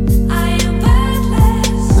 I am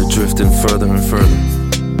wordless. They're drifting further and further.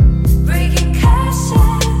 Breaking curses.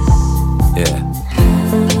 Yeah.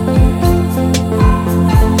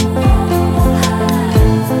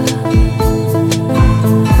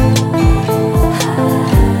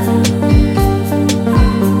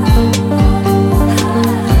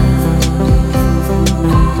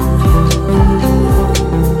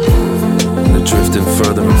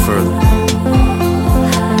 Further and further.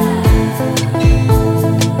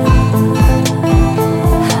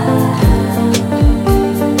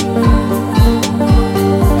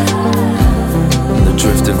 And they're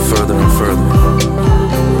drifting further and further.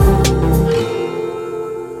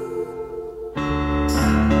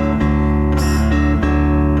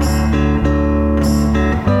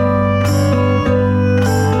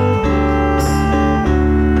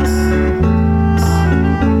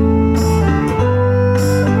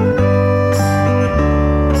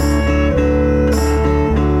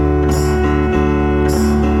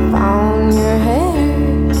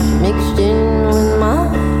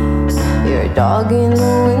 Dog in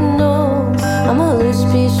the window, I'm a loose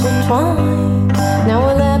piece of twine. Now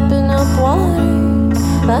we're lapping up water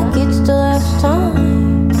like it's the last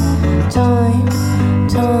time. Time,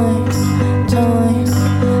 time, time,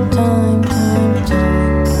 time, time,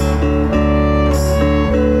 time.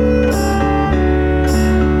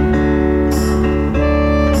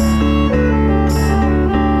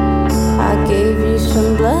 I gave you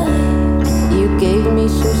some blood, you gave me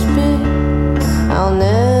some spit. I'll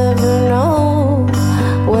never know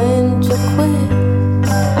when to quit.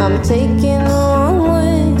 I'm taking the wrong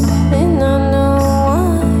way, and I know why.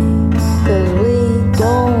 'Cause we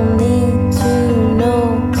don't need to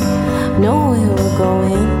know where we're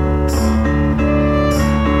going.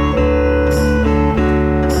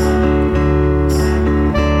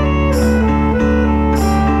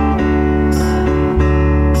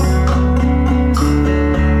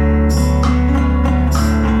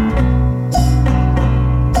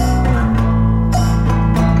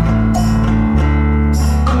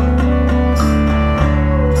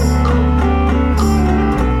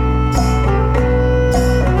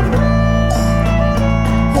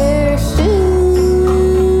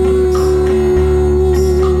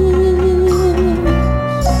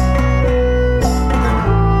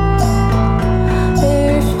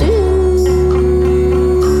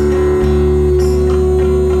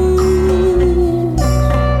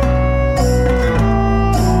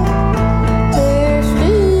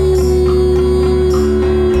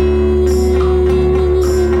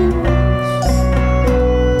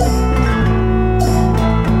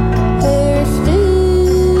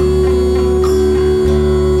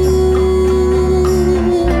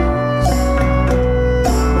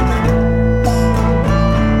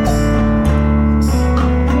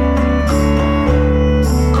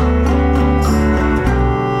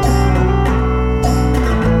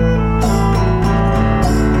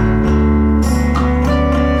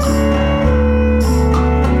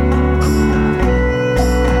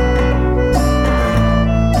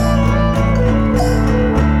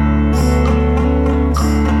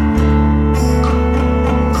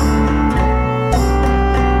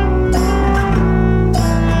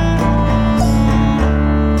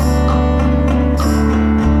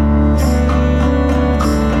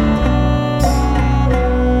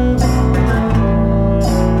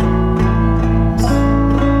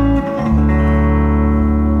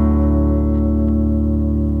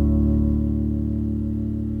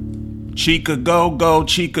 Chica Go Go,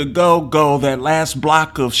 Chica Go Go. That last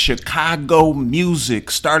block of Chicago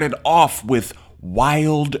music started off with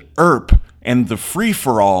Wild Earp and the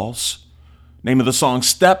Free-for-Alls. Name of the song,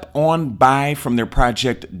 Step On By, from their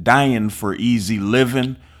project Dying for Easy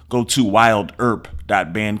Living. Go to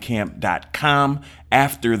wilderp.bandcamp.com.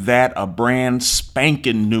 After that, a brand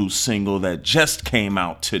spanking new single that just came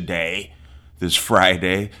out today, this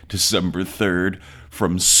Friday, December 3rd,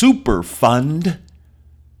 from Superfund,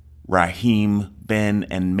 Raheem, Ben,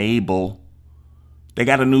 and Mabel. They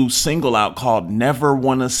got a new single out called Never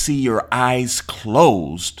Wanna See Your Eyes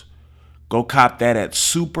Closed. Go cop that at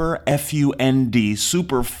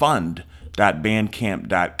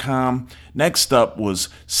superfund.bandcamp.com. Next up was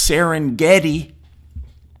Serengeti.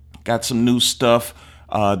 Got some new stuff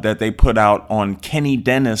that they put out on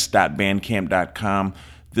kennydennis.bandcamp.com.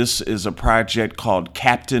 This is a project called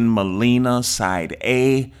Captain Melina Side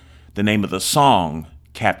A. The name of the song,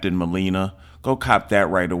 Captain Melina. Go cop that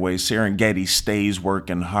right away. Serengeti stays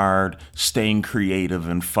working hard, staying creative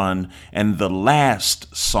and fun. And the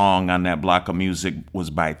last song on that block of music was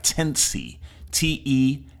by Tenci,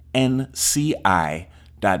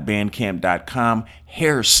 TENCI.bandcamp.com.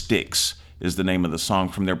 Hair Sticks is the name of the song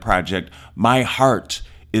from their project My Heart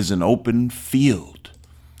is an Open Field.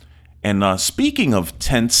 And speaking of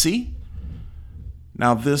Tenci,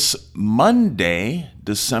 now this Monday,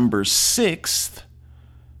 December 6th,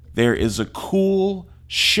 there is a cool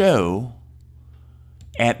show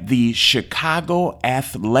at the Chicago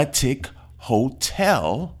Athletic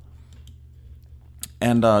Hotel.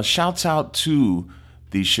 And shouts out to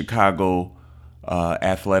the Chicago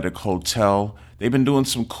Athletic Hotel. They've been doing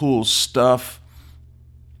some cool stuff.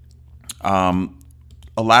 A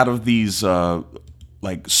lot of these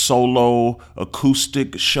like solo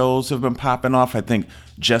acoustic shows have been popping off. I think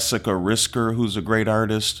Jessica Risker, who's a great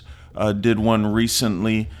artist, did one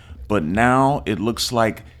recently. But now it looks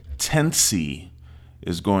like Tenci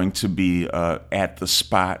is going to be at the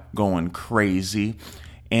spot going crazy.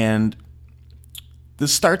 And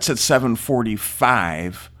this starts at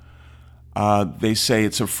 7:45. They say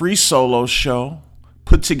it's a free solo show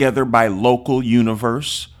put together by Local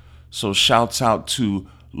Universe. So shouts out to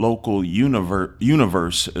Local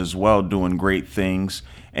Universe as well, doing great things.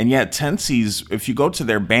 And yeah, Tenci's, if you go to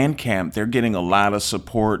their Bandcamp, they're getting a lot of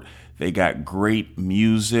support. They got great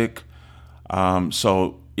music.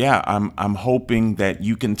 So yeah, I'm hoping that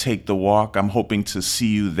you can take the walk. I'm hoping to see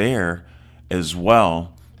you there as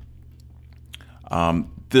well.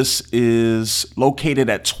 This is located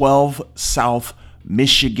at 12 South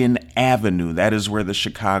Michigan Avenue. That is where the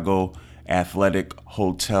Chicago Athletic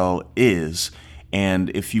Hotel is. And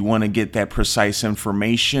if you want to get that precise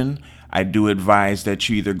information, I do advise that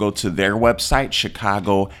you either go to their website,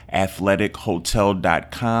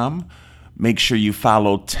 chicagoathletichotel.com. Make sure you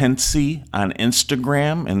follow Tenci on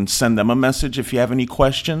Instagram and send them a message if you have any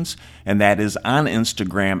questions. And that is on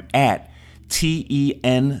Instagram at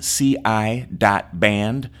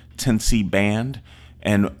TENCI.band, Tenci Band.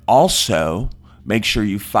 And also make sure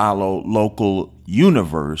you follow Local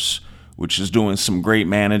Universe, which is doing some great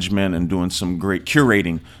management and doing some great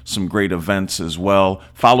curating, some great events as well.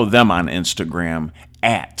 Follow them on Instagram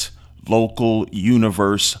at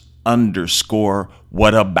localuniverse_.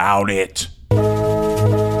 What about it?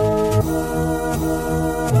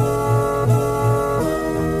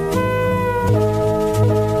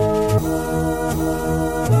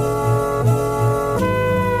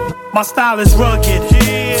 My style is rugged,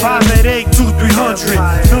 5'8",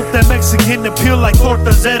 200-300. Built that Mexican appeal like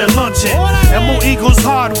tortas at a luncheon. Emo Eagles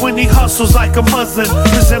hard when he hustles like a Muslim.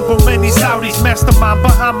 Resemble many Saudis, mastermind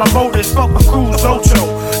behind my motors. Fuck my crew's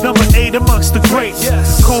Ocho, number 8 amongst the greats.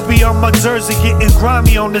 Kobe on my jersey, getting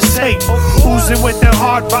grimy on the tape. Oozing with that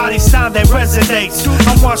hard body sound that resonates.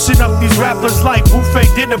 I'm washing up these rappers like buffet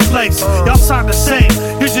dinner plates. Y'all sound the same,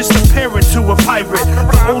 you're just a parent to a pirate.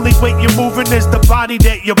 The only way you're moving is the body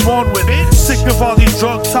that you're born with. Sick of all these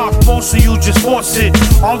drug talk, most of you just force it.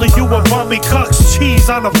 All of you are bummy cucks, cheese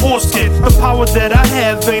on a foreskin. The power that I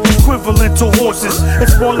have ain't equivalent to horses.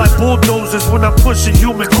 It's more like bulldozers when I'm pushing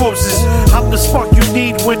human corpses. I'm the spark you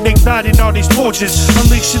need when igniting all these torches.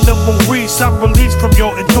 Unleashing the Maurice, I'm released from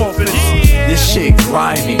your endorphins. This shit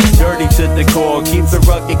grimy, dirty to the core. Keep it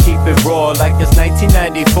rugged, keep it raw like it's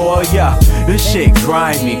 1994, yeah. This shit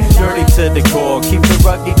grimy, dirty to the core. Keep it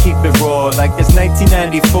rugged, keep it raw like it's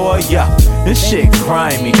 1994, yeah. This shit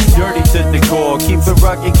grimy, dirty to the core. Keep it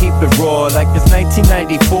rugged, keep it raw like it's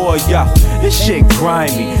 1994, yeah. This shit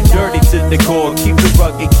grimy, dirty to the core. Keep it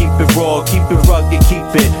rugged, keep it raw, keep it rugged, keep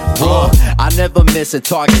it raw. I never miss a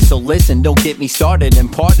target, so listen, don't get me started.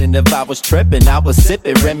 And pardon if I was tripping, I was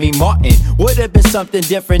sipping Remy Martin. Would've been something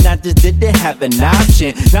different, I just didn't have an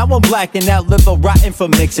option. Now I'm blacking out, liver rotten for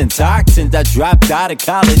mixing toxins. I dropped out of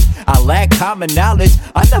college, I lack common knowledge.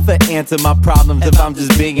 I never answer my problems if I'm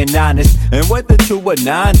just being honest. And whether true or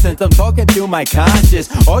nonsense, I'm talking through my conscience.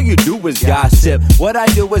 All you do is gossip, what I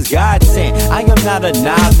do is God sent. I am not a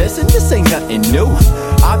novice, and this ain't nothing new.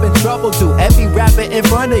 I've been trouble to every rapper in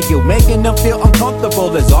front of you, making them feel uncomfortable.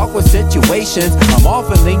 There's awkward situations, I'm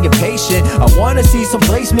awfully impatient. I wanna see some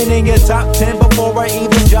placement in your top 10 before I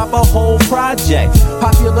even drop a whole project.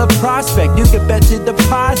 Popular prospect, you can bet your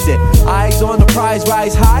deposit. Eyes on the prize,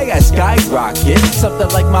 rise high, I skyrocket. Something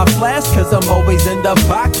like my flash, cause I'm always in the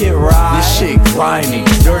pocket, right? This shit grimy,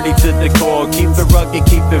 dirty to the core. Keep it rugged,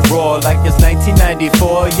 keep it raw, like it's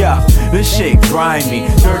 1994, yeah. This shit grimy,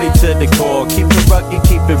 dirty to the core. Keep it rugged,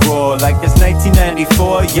 keep it raw, like it's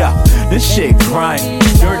 1994, yeah. This shit grimy,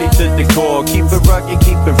 dirty to the core. Keep it rugged,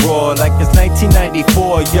 keep it raw, like it's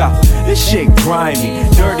 1994, yeah. This shit grimy,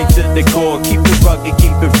 dirty to the core. Keep it rugged,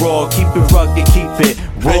 keep it raw, keep it rugged, keep it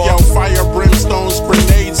raw. Hey yo, fire, brimstones,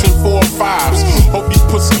 grenades, and 4-5s. Hope these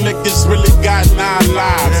pussy niggas really got 9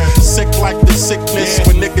 lives. Sick like the sickness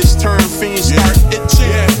when niggas turn fiends, start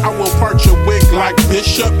itching. I will part your wig like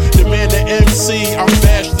Bishop. The man, the MC, I'm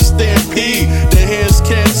Bash the Stampede. The hands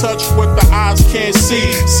can't touch what the eyes can't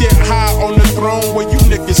see. Sit high on the throne where you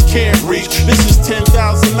niggas can't reach. This is 10,000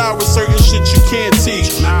 hours, certain shit you can't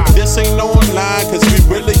teach. This ain't no online, cause we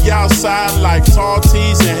really outside like tall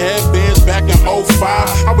tees and headbands back in 05.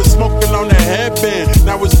 I was smoking on the headband,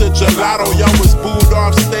 now it's the gelato. Y'all was booed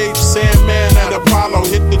off stage, Sandman at Apollo.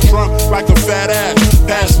 Hit the trunk like a fat ass,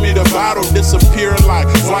 pass me the bottle, disappear like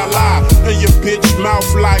voila. In your bitch mouth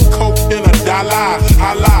like coke in a dollar.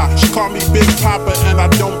 Holla, she call me Big Papa and I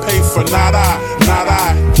don't pay for nada,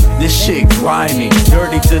 nada. This shit grimy,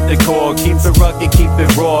 dirty to the core. Keep it rugged, keep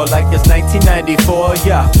it raw, like it's 1994,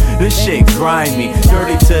 yeah. This shit grimy,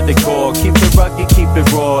 dirty to the core. Keep it rugged, keep it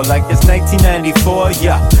raw, like it's 1994,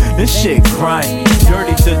 yeah. This shit grimy,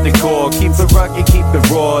 dirty to the core. Keep it rugged, keep it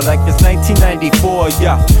raw, like it's 1994,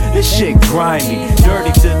 yeah. This shit grimy,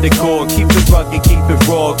 dirty to the core. Keep it rugged, keep it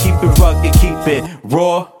raw, keep it rugged, keep it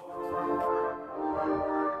raw.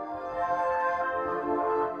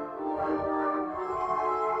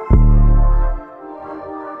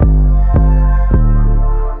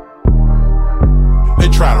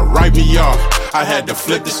 Try to write me off, I had to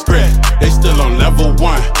flip the script. They still on level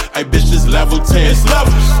 1, hey bitch, this level 10. It's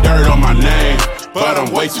levels. Dirt on my name, but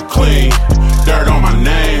I'm way too clean. Dirt on my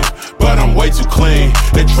name, but I'm way too clean.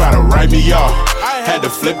 They try to write me off, had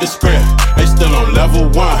to flip the script. They still on level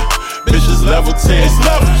 1, bitch, this level 10. It's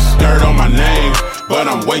levels. Dirt on my name, but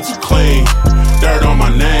I'm way too clean. Dirt on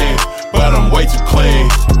my name, but I'm way too clean.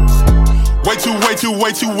 Way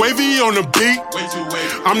too wavy on the beat.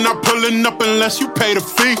 I'm not pulling up unless you pay the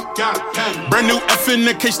fee. Brand new F in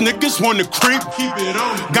case niggas wanna creep.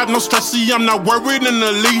 Got no stress, see, I'm not worried in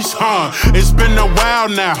the least, It's been a while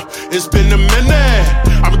now, it's been a minute.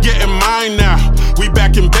 I'm getting mine now, we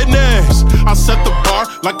back in business. I set the bar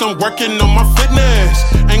like I'm working on my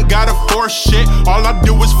fitness. Ain't gotta force shit, all I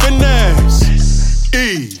do is finesse.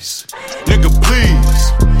 Ease, nigga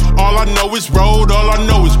please. All I know is road, all I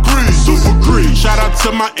know is grease. Super grease. Shout out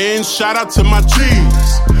to my ends, shout out to my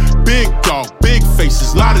G's. Big dog, big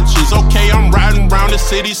faces, lot of cheese. Okay, I'm riding around the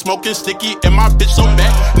city, smoking sticky, and my bitch so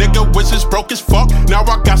bad. Nigga wizards broke as fuck, now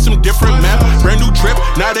I got some different map. Brand new drip,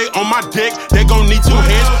 now they on my dick. They gon' need 2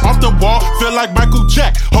 hands off the wall, feel like Michael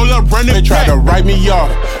Jack. Hold up, running. They tried to write me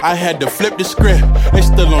off, I had to flip the script. They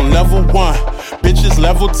still on level 1, bitches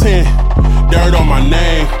level 10. Dirt on my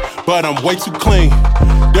name, but I'm way too clean.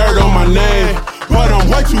 Dirt on my name, but I'm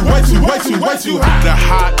way too hot. The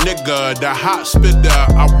hot nigga, the hot spitter,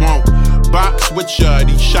 I won't box with ya.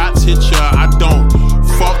 These shots hit ya, I don't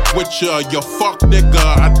fuck with ya. You fuck nigga,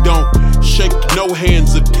 I don't shake no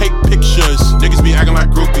hands or take pictures. Niggas be acting like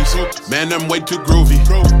groupies, man, I'm way too groovy.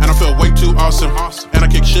 And I feel way too awesome, and I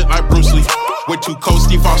kick shit like Bruce Lee. Way too cold,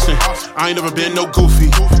 Steve Austin. I ain't never been no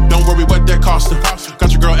goofy. Don't worry what that costin'.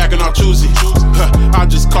 Got your girl acting all choosy. I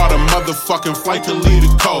just caught a motherfucking flight to leave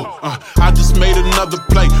the cold. I just made another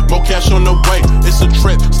play, more cash on the way. It's a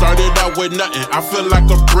trip, started out with nothing. I feel like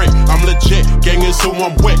a brick, I'm legit. Gang is who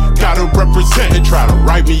I'm with, gotta represent. They try to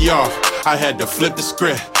write me off, I had to flip the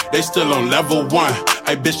script. They still on level 1,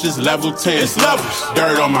 hey bitch, this level 10. It's levels.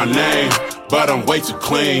 Dirt on my name, but I'm way too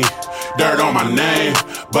clean. Dirt on my name,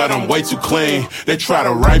 but I'm way too clean. They try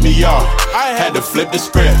to write me off, I had to flip the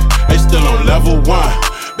script. They still on level 1,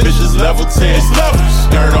 bitches level 10. It's levels.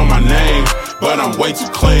 Dirt on my name, but I'm way too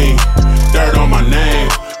clean. Dirt on my name,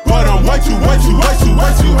 but I'm way too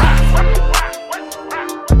high.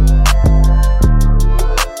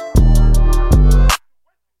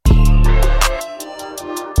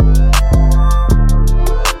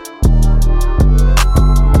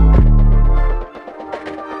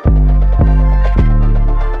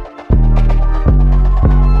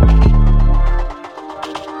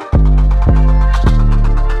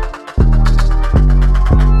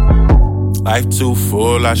 Life too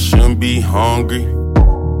full, I shouldn't be hungry.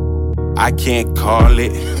 I can't call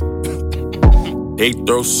it. They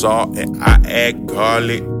throw salt and I add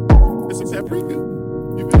garlic.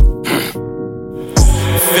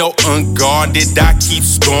 Felt unguarded, I keep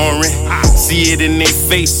scoring. See it in their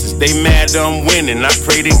faces, they mad I'm winning. I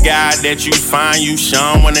pray to God that you find you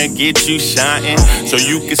shine when I get you shining, so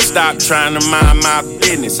you can stop trying to mind my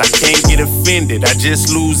business. I can't get offended, I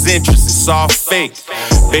just lose interest, it's all fake.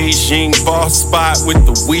 Beijing boss spot with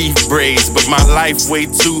the weave braids, but my life way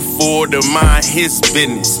too full to mind his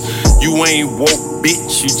business. You ain't woke,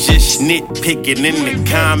 bitch, you just nitpicking in the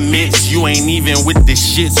comments. You ain't even with the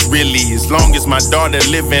shits, really. As long as my daughter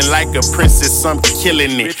living like a princess, I'm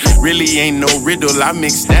killing it. Really ain't no riddle, I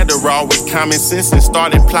mixed Adderall with common sense and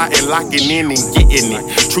started plotting, locking in and getting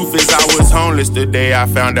it. Truth is, I was homeless the day I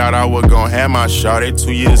found out I was gonna have my shawty.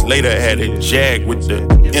 2 years later, had a Jag with the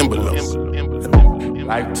envelope.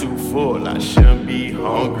 Life too full, I shouldn't be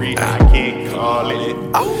hungry, I can't call it.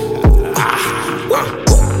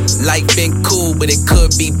 Life been cool, but it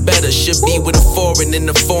could be better. Should be with a foreign in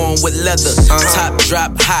the foreign with leather. Top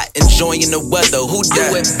drop hot, enjoying the weather. Who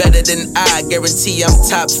do it better than I? Guarantee I'm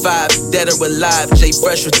top 5, dead or alive. Jay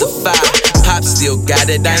Fresh with the 5. Pop still got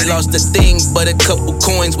it. I ain't lost a thing but a couple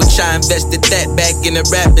coins, which I invested that back in the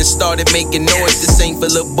rap and started making noise. This ain't for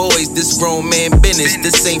little boys, this grown man business.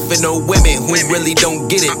 This ain't for no women who really don't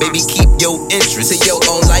get it. Baby, keep your interest to your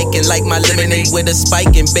own liking, like my lemonade with a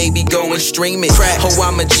spike, and baby, go and stream it. Oh,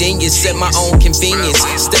 I'm a genius at my own convenience.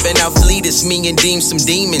 Stepping out fleetest, me and Deem some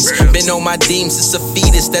demons. Been on my deems, it's a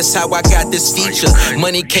fetus, that's how I got this feature.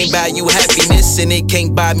 Money can't buy you happiness, and it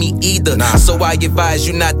can't buy me either. So I advise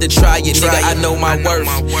you not to try it, nigga. I know my worth.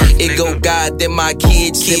 It go God, then my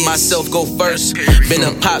kids, then myself go first. Been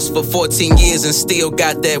a pops for 14 years and still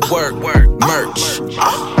got that work. Merch.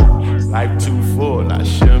 Life too full, I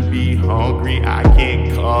shouldn't be hungry, I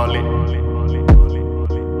can't call it.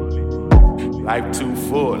 Life too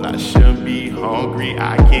full, I shouldn't be hungry,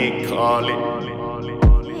 I can't call it.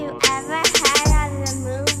 You ever heard of the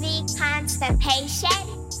movie Constipation?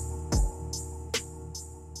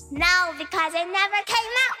 No, because it never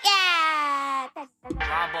came out yet.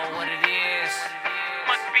 Rambo, what it is.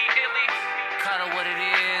 Must be Illy. Cutter, what it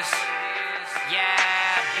is.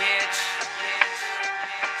 Yeah, bitch.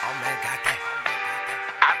 Oh man, got that.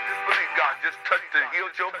 I just believe God just touched and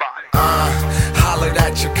healed your body. Hollered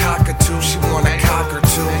at your cockatoo, she wanna cock her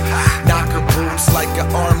too. Knock her boots like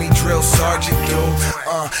an army drill sergeant do.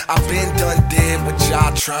 I've been done did what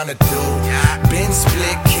y'all tryna do. Been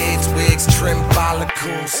split kids, wigs, trim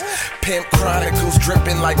follicles. Pimp chronicles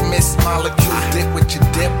dripping like mist molecules. Dip with your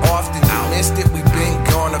dip, often you missed it. We been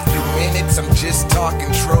gone a few minutes, I'm just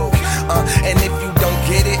talking true. And if you don't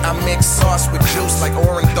get it, I mix sauce with juice like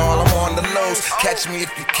Orenthal, I'm on the lows. Catch me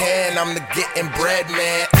if you can, I'm the getting bread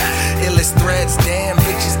man. Illest threads, damn,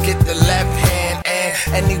 bitches get the left hand.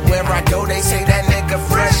 And anywhere I go, they say that nigga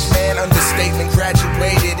fresh, man. Understatement,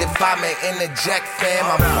 graduated, if I may interject, fam.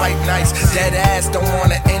 I'm quite nice, dead ass, don't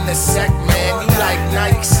wanna intersect, man. You like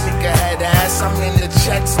Nike, sneakerhead ass, I'm in the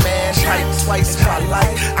checks, man. Type twice if I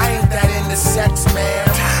like, I ain't that into sex, man.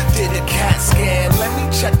 Did a CAT scan, let me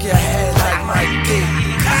check your head like Mike D.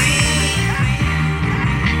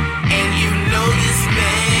 And you know this,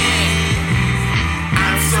 man,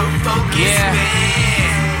 I'm so focused, man.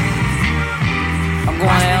 I'm going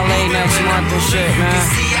to LA next month and shit, man.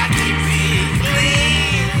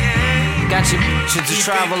 Got your shit to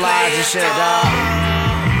travel lives and shit, dog.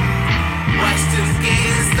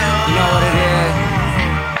 You know what it is.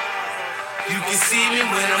 You can see me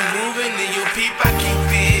when I'm moving, and your peep, I keep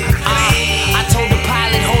it clean. I told the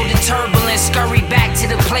pilot, hold the turbulence, scurry back to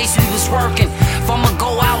the place we was working. If I'ma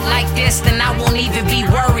go out like this, then I won't even be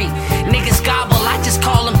worried. Niggas gobble, I just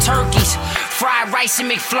call them turkeys. Fried rice and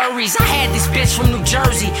McFlurries. I had this bitch from New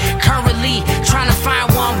Jersey, currently trying to find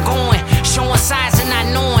where I'm going. Showing signs of not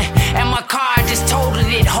knowing. And my car, I just totaled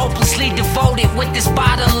it, hopelessly devoted with this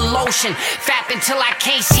bottle of lotion. Fapping till I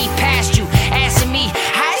can't see past you. Asking me,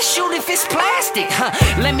 how to shoot if it's plastic?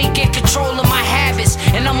 Let me get control of my habits,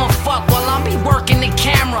 and I'ma fuck while I'm be working the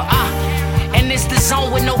camera. And it's the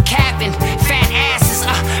zone with no capping. Fat asses,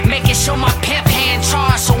 making sure my pimp hand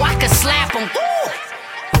charged so I can slap them.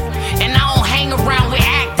 And I don't hang around with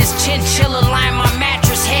actors. Chinchilla line my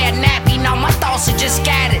mattress, hair nappy. Now my thoughts are just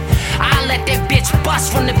scattered. I let that bitch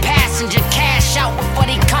bust from the passenger. Cash out before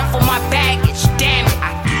they come for my baggage. Damn it.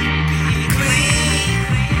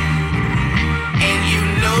 And you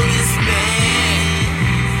know this, man.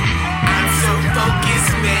 I'm so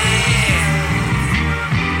focused, man.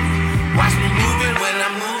 Watch me moving when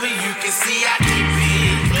I'm moving. You can see I keep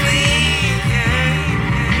it clean.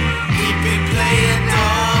 Keep it plain.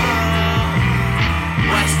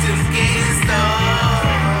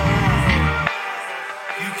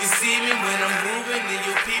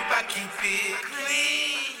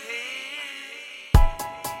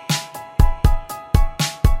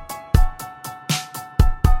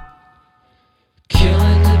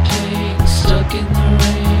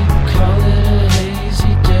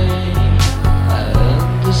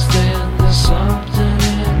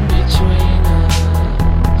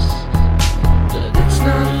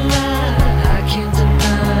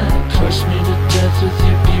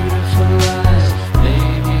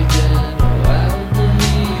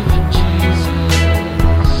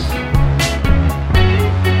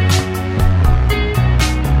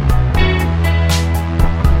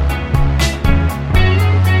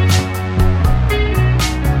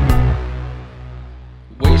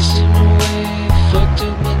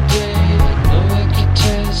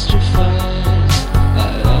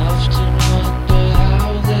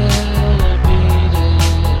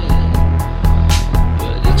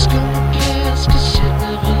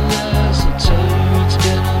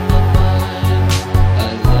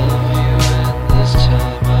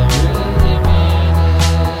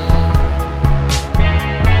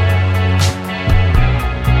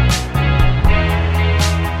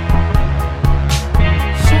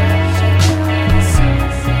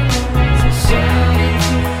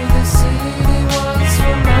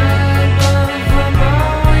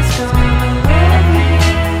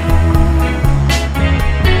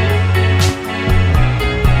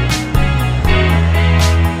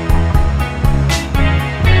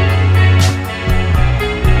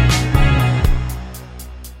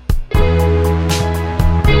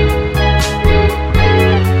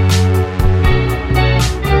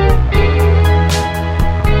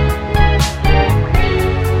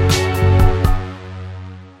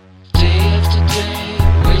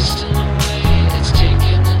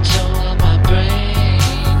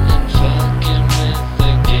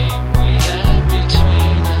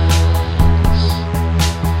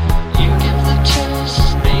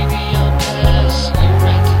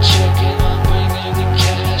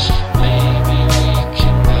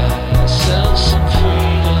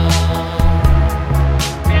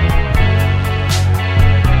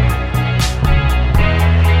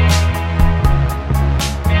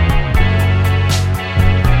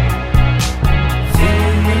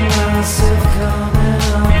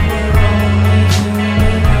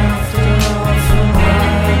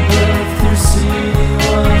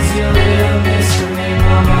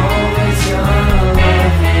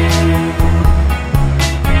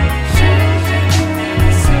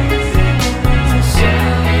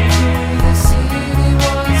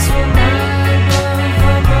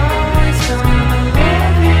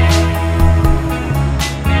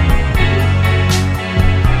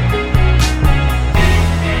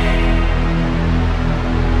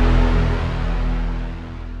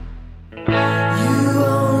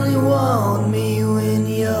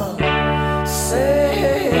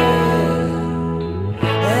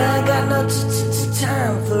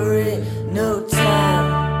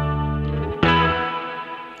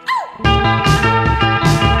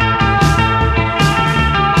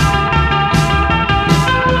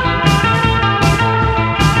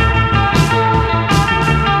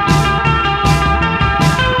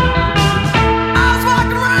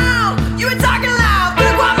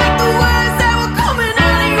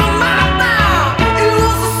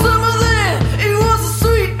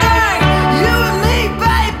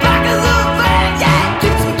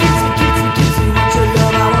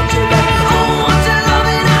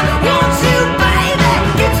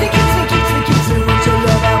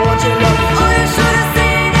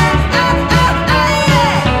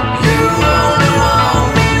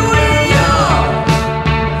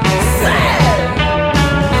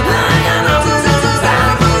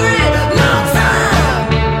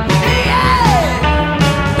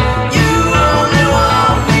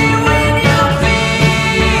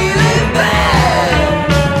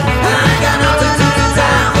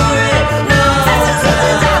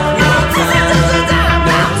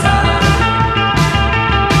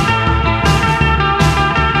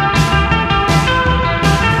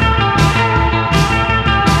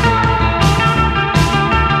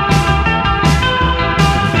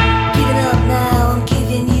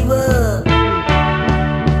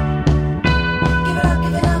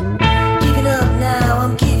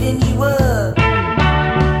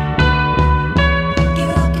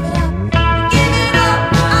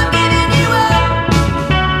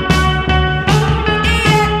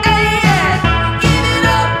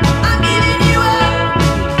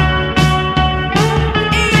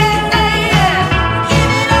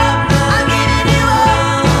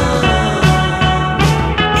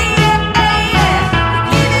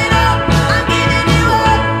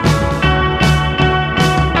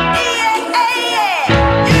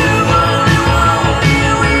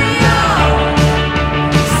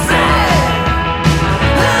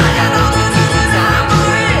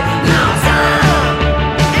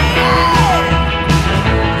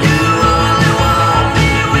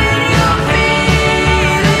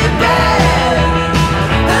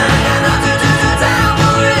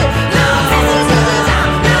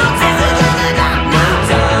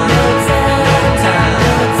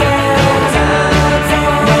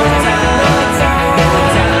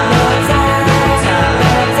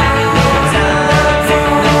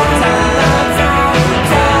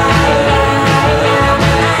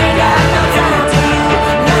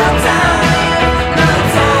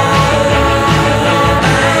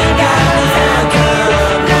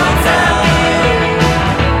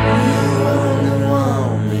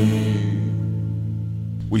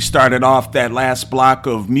 started off that last block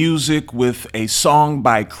of music with a song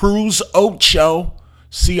by Cruz Ocho,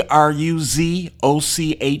 CRUZOCHO,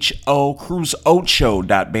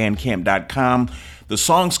 CruzOcho.bandcamp.com. The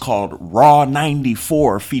song's called Raw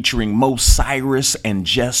 94, featuring Mo Cyrus and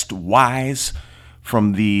Just Wise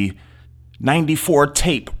from the 94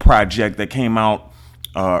 tape project that came out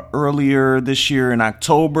earlier this year in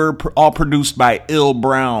October, all produced by Ill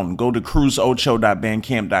Brown. Go to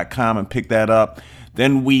cruzocho.bandcamp.com and pick that up.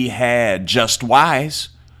 Then we had Just Wise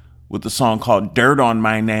with the song called Dirt on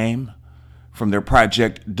My Name from their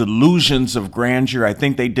project Delusions of Grandeur. I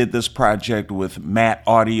think they did this project with Matt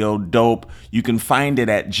Audio Dope. You can find it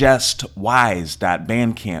at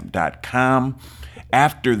justwise.bandcamp.com.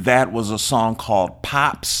 After that was a song called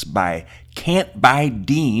Pops by Can't Buy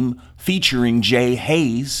Deem featuring Jay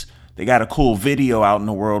Hayes. They got a cool video out in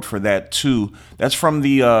the world for that too. That's from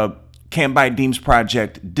the Can't Buy Deem's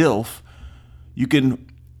project DILF. You can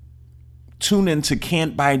tune into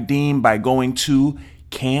Can't Buy Deem by going to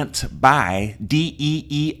Can't Buy,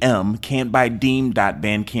 DEEM,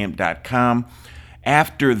 can'tbuydeem.bandcamp.com.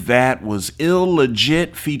 After that was Ill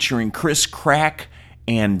Legit featuring Chris Crack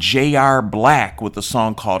and J.R. Black with a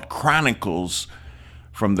song called Chronicles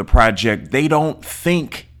from the project They Don't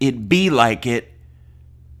Think It Be Like It.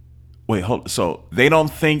 Wait, hold. So They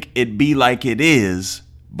Don't Think It Be Like It Is,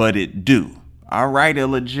 but it do. All right,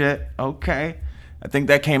 Illegit. Okay. I think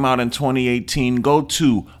that came out in 2018. Go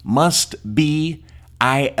to mustbeilly,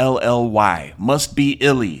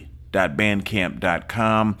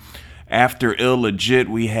 mustbeilly.bandcamp.com. After Illegit,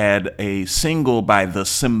 we had a single by The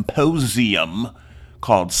Symposium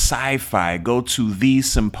called Sci-Fi. Go to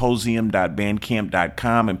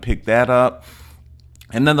thesymposium.bandcamp.com and pick that up.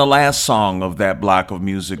 And then the last song of that block of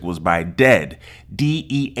music was by Dead,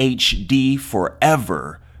 DEHD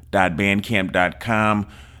Forever.bandcamp.com.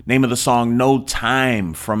 Name of the song, No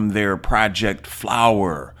Time, from their project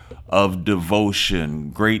Flower of Devotion.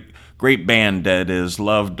 Great band that is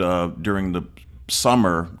loved during the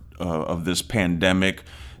summer of this pandemic.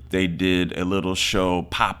 They did a little show,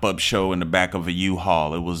 pop-up show in the back of a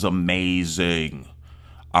U-Haul. It was amazing.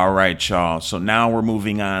 All right, y'all. So now we're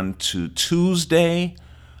moving on to Tuesday,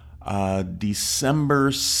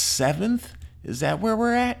 December 7th. Is that where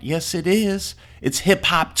we're at? Yes, it is. It's Hip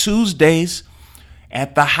Hop Tuesdays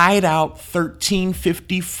at the Hideout,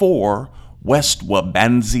 1354 West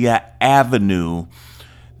Wabansia Avenue.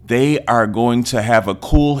 They are going to have a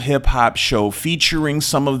cool hip hop show featuring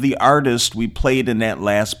some of the artists we played in that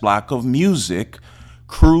last block of music.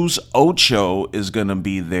 Cruz Ocho is going to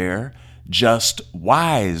be there. Just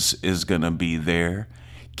Wise is going to be there.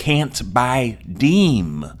 Can't Buy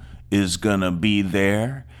Deem is going to be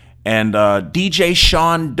there. And DJ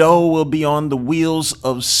Sean Doe will be on the Wheels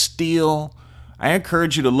of Steel. I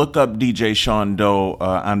encourage you to look up DJ Sean Doe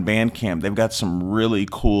on Bandcamp. They've got some really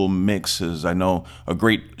cool mixes. I know a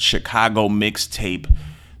great Chicago mixtape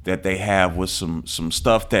that they have with some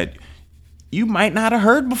stuff that you might not have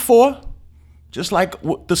heard before. Just like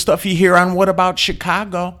the stuff you hear on What About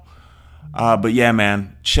Chicago? But yeah,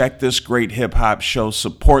 man, check this great hip-hop show.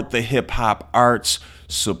 Support the hip-hop arts.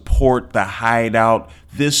 Support the Hideout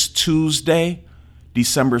this Tuesday,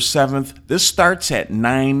 December 7th. This starts at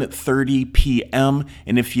 9:30 p.m.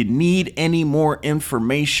 And if you need any more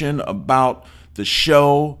information about the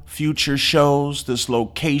show, future shows, this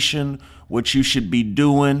location, what you should be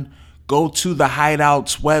doing, go to the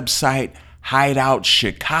Hideout's website,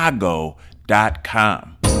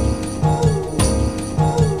 hideoutchicago.com.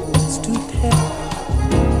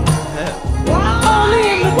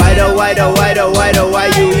 Why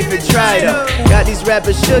you even try though? Got these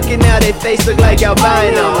rappers shook and now they face look like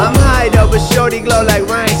albino. I'm high though, but shorty glow like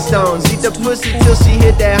rhinestones. Eat the pussy till she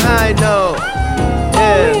hit that high note.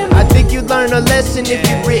 Yeah, I think you learn a lesson if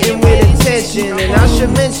you written with intention. And I should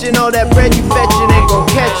mention all that bread you fetching ain't gon'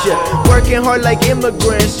 catch ya. Working hard like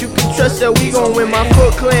immigrants, you can trust that we gon' win. My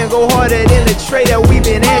Foot Clan go harder than the trade that we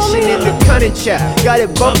been hashing in the cunning chat. Got it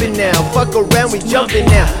bumping now, fuck around, we jumping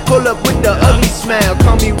now. Pull up with the ugly smile,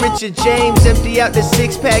 call me Richard James. Empty out the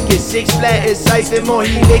six-pack, it's six flat, it's siphon more,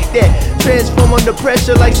 he lick that. Transform under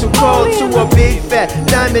pressure like some cold to a big fat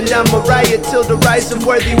diamond. I'm Mariah till the rise of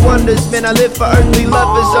worthy wonders. Man, I live for earthly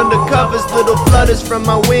lovers, undercovers, little flutters from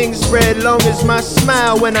my wings spread long as my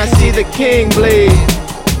smile when I see the king bleed.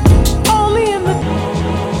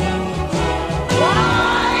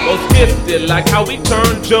 Most gifted, like how we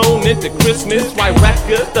turned June into Christmas. White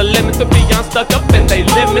records, the limits are beyond stuck up and they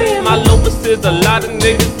limits. My locus is a lot of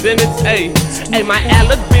niggas in its A. Hey, my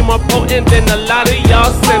atlas be more potent than a lot of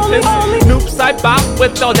y'all sentence. Noops, I bop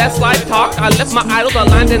with all that slide talk. I left my idols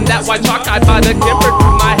aligned in that white chalk. I buy the Kimber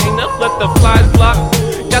through my hang up, let the flies block.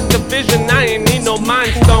 Got like a vision, I ain't need no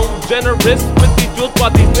mind stone. Generous with these jewels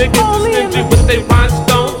while these niggas are stingy with they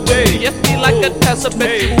rhinestones. Yes, be like a Tesla, but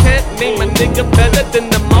you can't name a nigga better than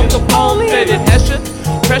the multiple fitted Hesher.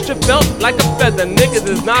 Pressure felt like a feather, niggas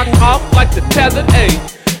is knocked off like the tethered.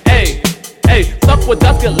 Hey, stuck with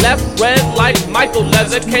us, get left red like Michael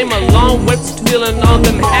Leather. Came a long way from stealing all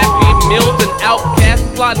them happy meals and outcasts,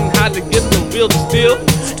 plotting how to get some real to steal.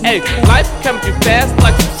 Hey, life can be fast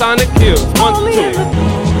like some Sonic Hills. 1,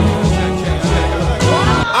 2.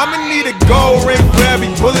 I'ma need a gold ring for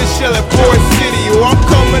every bullet shell at Forest City, or I'm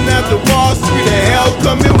coming out the Wall Street, the hell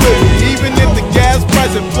coming with me. Even if the gas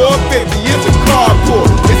price at $4.50, it's a carpool.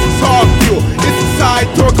 This is hard fuel. This is high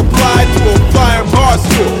torque applied to a flying bar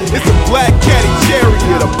stool. It's a black caddy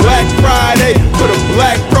chariot, a black Friday for the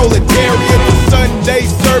black proletariat. The Sunday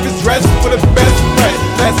service dress for the best friend.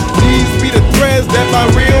 That's these be the threads that my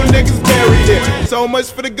real niggas buried in. So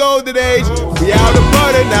much for the golden age. We out of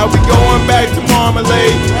butter, now we going back to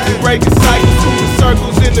marmalade. We breaking cycles through the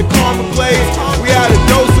circles in the karma blaze. We out of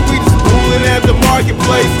dough, so we just fooling at the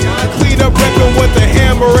marketplace. Clean up reppin' what the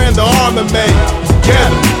hammer and the armor made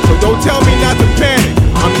together. So don't tell me not to panic.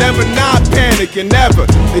 I'm never not panicking, never.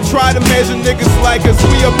 They try to measure niggas like us,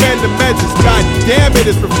 we upend the measures. God damn it,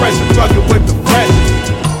 it's refreshing fucking with the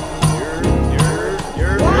freshest.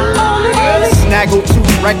 Snaggle too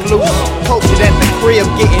recluse, posted at the crib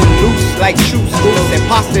getting loose like shoes goose.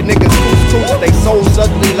 Imposter niggas coos. They souls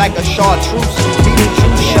ugly like a chartreuse.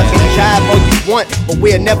 Beetlejuice, shuck and jive all you want, but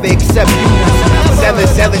we'll never accept you.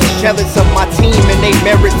 Zealous, jealous of my team and they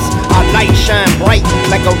merits. Our light shine bright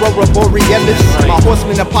like Aurora Borealis. My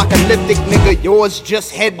horseman apocalyptic, nigga, yours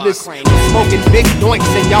just headless. Smoking big doinks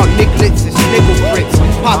and y'all nigglets is niggle bricks.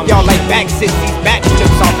 Pop y'all like backsits, these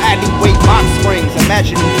backflips off alleyway box springs.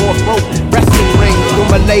 Imagine more broke wrestling rings, do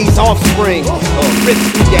Malay's offspring. Rips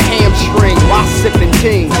through your hamstring while sipping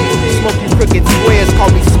ting. Smoke you crooked squares,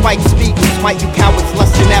 call me Spike Spiegel. Smite you cowards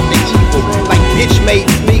lusting after evil. Like bitch made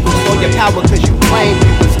Smeagol, show your power cause you claim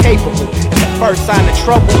you was capable. At the first sign of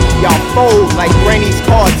trouble, y'all fold like Granny's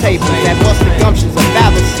card table. That busted gumption's a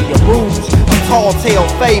fallacy, a ruse, a tall tale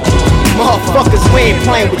fable. Motherfuckers, we ain't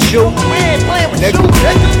playing with you. We ain't playing with you,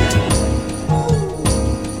 nigga.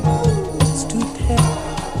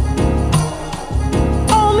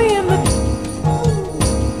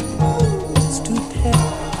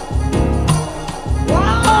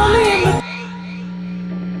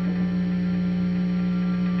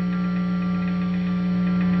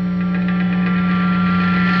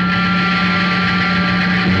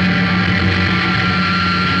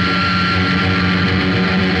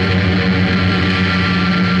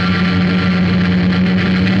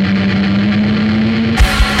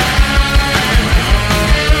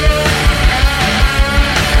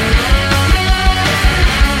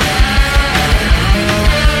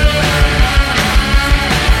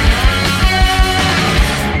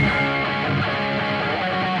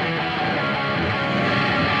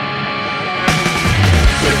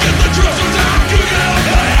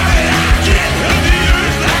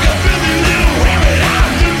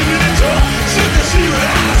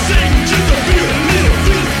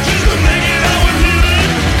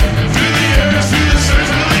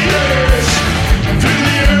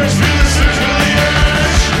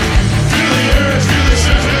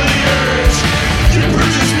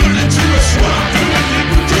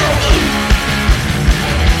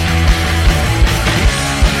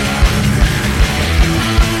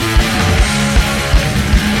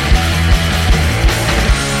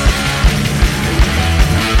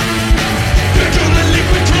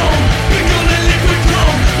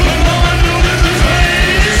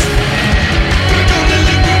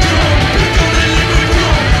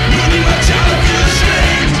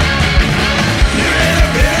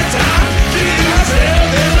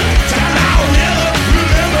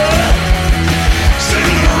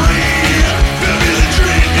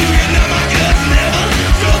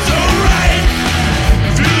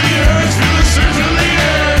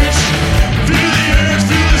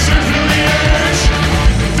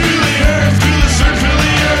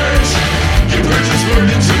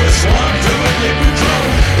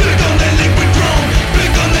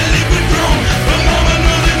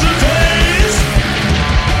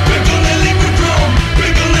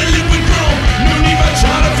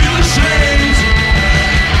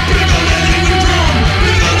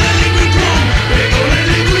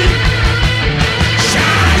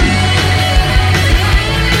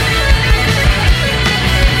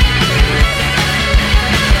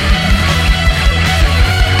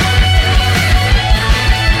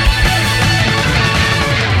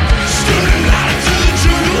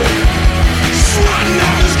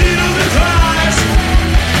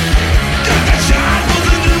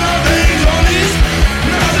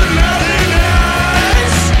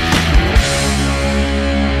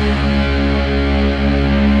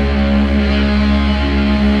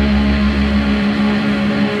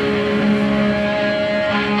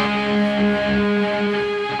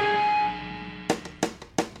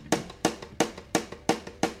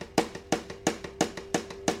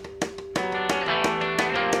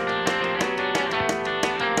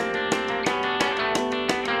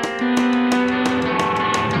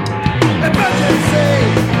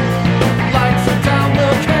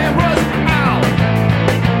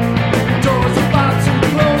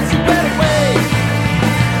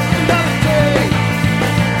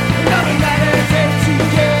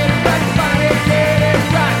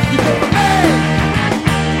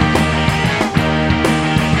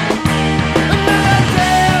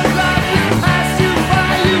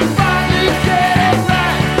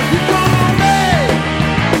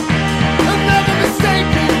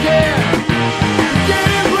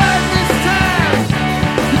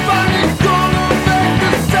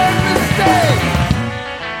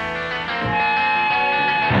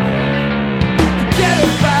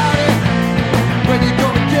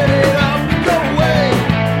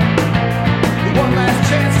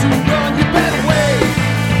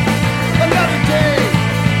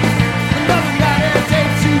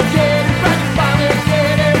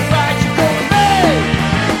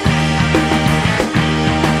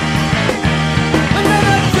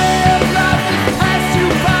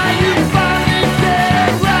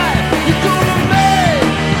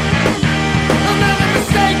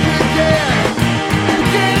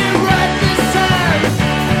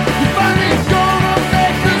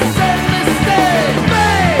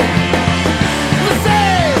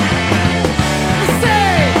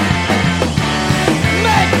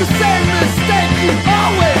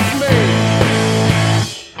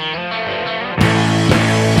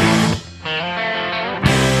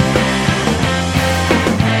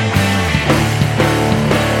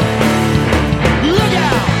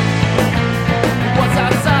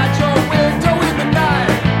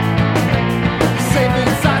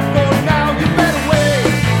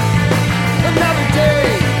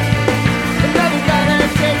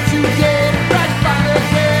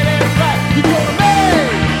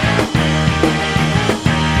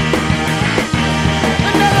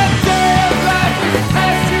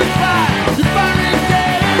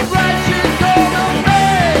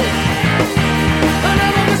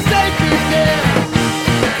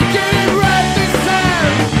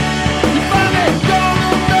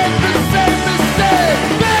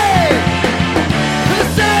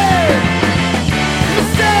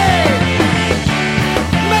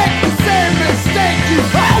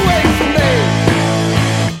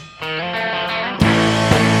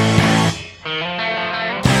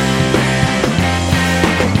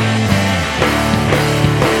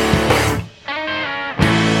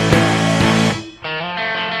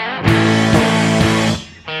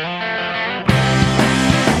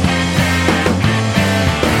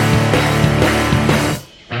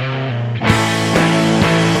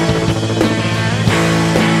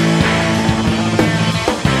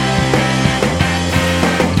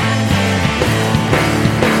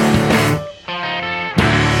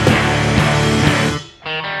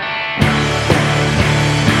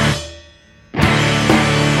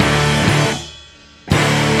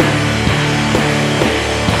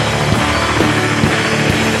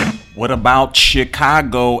 What about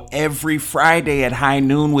Chicago every Friday at high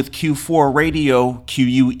noon with Q4 Radio,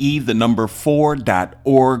 QUE, the number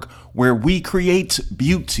 4.org, where we create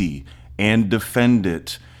beauty and defend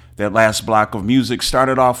it. That last block of music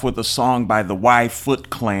started off with a song by the Y Foot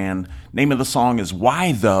Clan. Name of the song is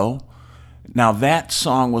Why Though? Now that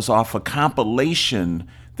song was off a compilation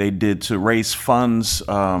they did to raise funds.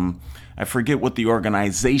 I forget what the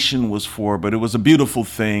organization was for, but it was a beautiful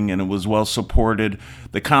thing and it was well supported.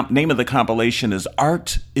 The name of the compilation is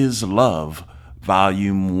Art is Love,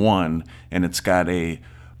 Volume 1, and it's got a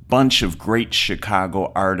bunch of great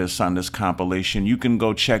Chicago artists on this compilation. You can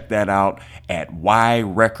go check that out at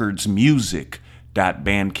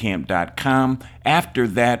yrecordsmusic.bandcamp.com. After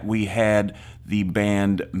that, we had the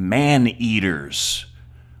band Man Eaters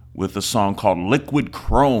with a song called Liquid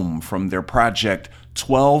Chrome from their project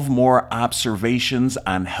 12 More Observations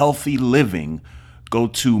on Healthy Living. Go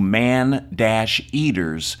to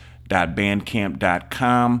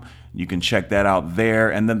man-eaters.bandcamp.com. You can check that out there.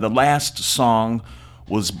 And then the last song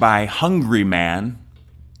was by Hungry Man.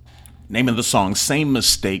 Name of the song, Same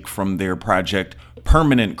Mistake, from their project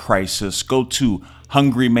Permanent Crisis. Go to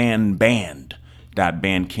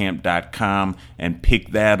hungrymanband.bandcamp.com and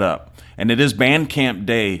pick that up. And it is Bandcamp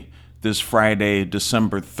Day this Friday,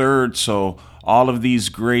 December 3rd, so all of these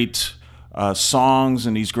great songs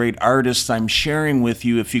and these great artists I'm sharing with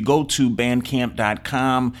you, if you go to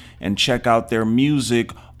bandcamp.com and check out their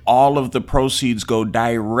music, all of the proceeds go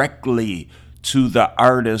directly to the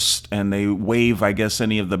artist and they waive, I guess,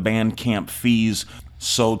 any of the Bandcamp fees.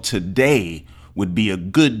 So today would be a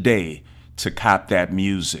good day to cop that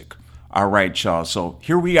music. All right, y'all. So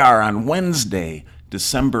here we are on Wednesday,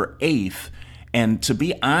 December 8th. And to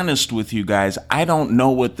be honest with you guys, I don't know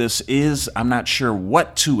what this is. I'm not sure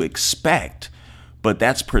what to expect, but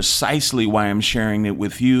that's precisely why I'm sharing it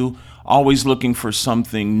with you. Always looking for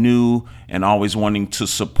something new and always wanting to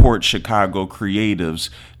support Chicago creatives.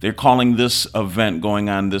 They're calling this event going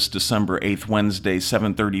on this December 8th, Wednesday,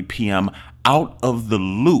 7:30 p.m., Out of the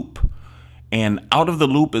Loop. And Out of the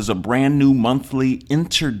Loop is a brand new monthly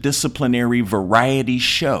interdisciplinary variety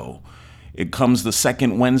show. It comes the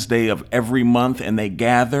second Wednesday of every month, and they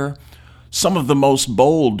gather some of the most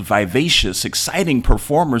bold, vivacious, exciting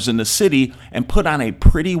performers in the city and put on a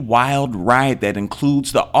pretty wild ride that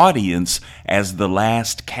includes the audience as the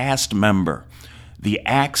last cast member. The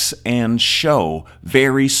acts and show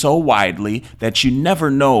vary so widely that you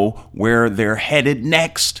never know where they're headed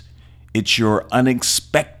next. It's your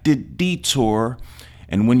unexpected detour,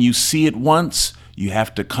 and when you see it once, you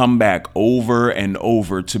have to come back over and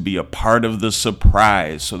over to be a part of the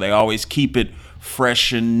surprise. So they always keep it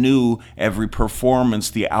fresh and new every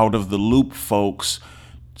performance. The Out of the Loop folks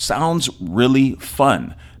sounds really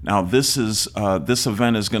fun. Now this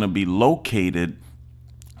event is going to be located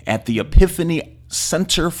at the Epiphany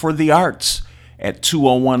Center for the Arts at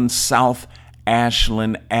 201 South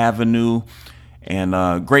Ashland Avenue, and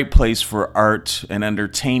a great place for art and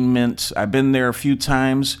entertainment. I've been there a few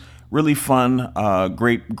times. Really fun,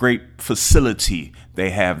 great facility they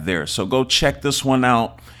have there. So go check this one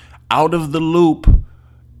out. Out of the Loop,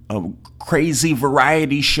 a crazy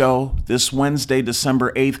variety show this Wednesday,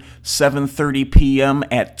 December 8th, 7:30 p.m.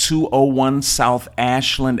 at 201 South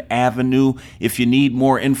Ashland Avenue. If you need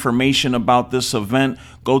more information about this event,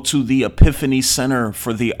 go to the Epiphany Center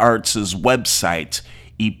for the Arts' website,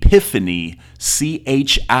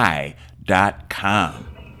 epiphanychi.com.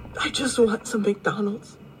 I just want some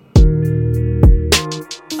McDonald's.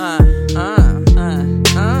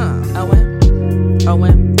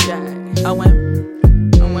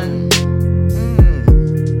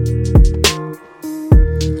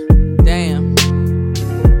 Damn.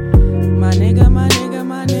 My nigga.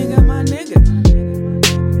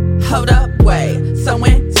 Hold up, wait, so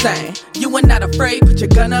insane. You are not afraid, put your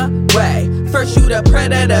gun away. First you the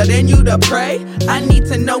predator, then you the prey. I need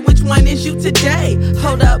to know which one is you today.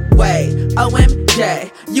 Hold up, wait,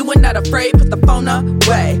 OMJ. You are not afraid, put the phone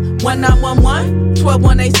away. 1911,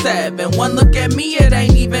 12187. One look at me, it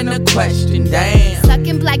ain't even a question, damn.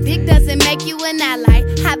 Sucking black dick doesn't make you an ally.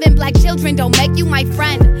 Having black children don't make you my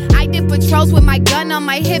friend. I did patrols with my gun on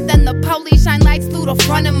my hip, then the police shine lights through the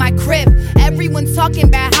front of my crib. Everyone's talking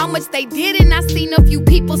about how much they did, and I seen a few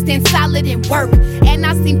people stand solid and work. And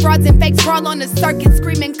I seen frauds and fakes crawl on the circuit,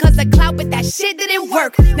 screaming cause of clout, but that shit didn't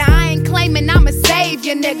work. Now I ain't claiming I'm a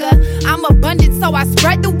savior, nigga. I'm abundant, so I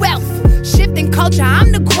spread the wealth. Shifting culture,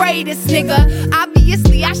 I'm the greatest, nigga.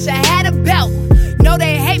 Obviously, I should had a belt. No,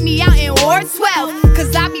 they hate me out in Ward 12,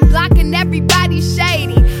 cause I be blocking everybody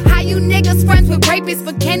shady. How you niggas friends with rapists,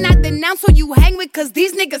 but cannot denounce who you hang with, cause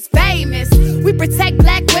these niggas famous. We protect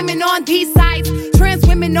black women on these sides. Trans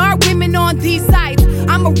women are women on these sides.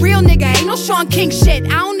 I'm a real nigga, ain't no Sean King shit.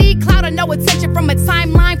 I don't need clout or no attention from a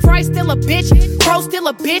timeline. Fry still a bitch, Crow still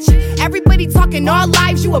a bitch. Everybody talking all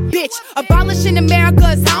lives, you a bitch. Abolishing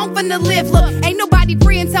America is how I'm finna live. Look, ain't nobody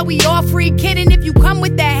free until we all free. Kidding if you come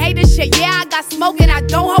with that hater shit. Yeah, I got smoke and I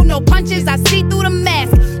don't hold no punches. I see through the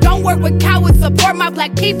mask. Don't work with cowards, support my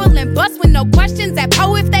black people and bust with no questions at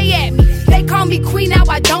Poe if they at me. They call me queen, now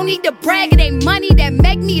I don't need to brag. It ain't money that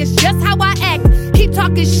make me, it's just how I act. Keep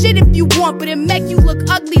talking shit if you want, but it make you look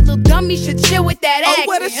ugly. Little dummy should chill with that act. Oh,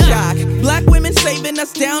 what a shock. Black women saving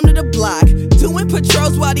us down to the block. Doing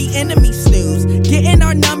patrols while the enemy snooze. Getting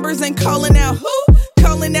our numbers and calling out who?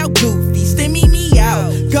 Calling out Goofy, stimming me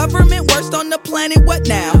out. Government worst on the planet, what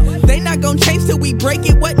now? They not gon' change till we break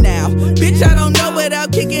it, what now? Bitch, I don't know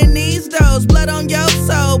without kicking these doors. Blood on your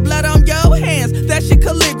soul, blood on your hands. That shit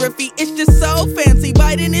calligraphy, it's just so fancy.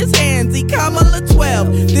 Biting his hands, he Kamala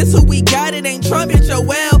 12. This who we got, it ain't Trump, it's your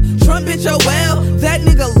well. Trump, it's your well. That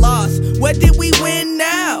nigga lost, what did we win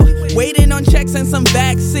now? Waiting on checks and some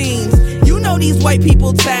vaccines. You know these white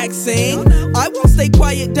people taxing. I won't stay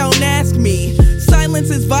quiet, don't ask me. Silence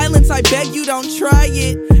is violence, I beg you don't try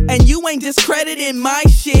it. And you ain't discrediting my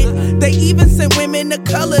shit. They even sent women of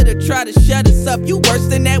color to try to shut us up. You worse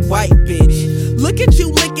than that white bitch. Look at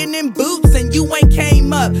you licking in boots and you ain't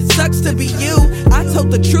came up. Sucks to be you. I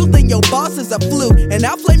told the truth and your boss is a fluke. And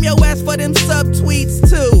I'll flame your ass for them subtweets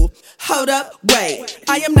too. Hold up, wait.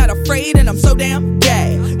 I am not afraid and I'm so damn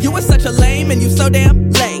gay. You are such a lame and you so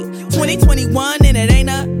damn late. 2021 and it ain't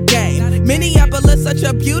a game. Minneapolis, such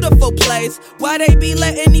a beautiful place. Why they be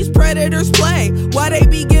letting these predators play? Why they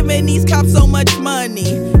be giving these cops so much money?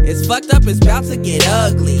 It's fucked up, it's about to get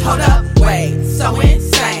ugly. Hold up, wait, so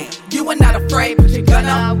insane. You are not afraid, put your gun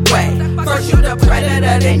away. First you the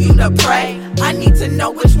predator, then you the prey. I need to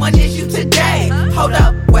know which one is you today. Hold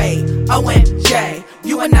up, wait, OMJ.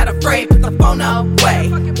 You are not afraid, put the phone away.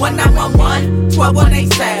 1911,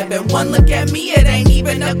 12187. One look at me, it ain't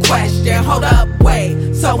even a question. Hold up,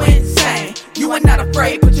 wait, so insane. You are not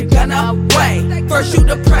afraid, put your gun away. First you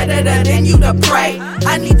the predator, then you the prey.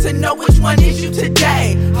 I need to know which one is you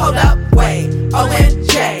today. Hold up, wait,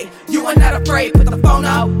 OMJ. You are not afraid, put the phone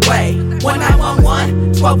away.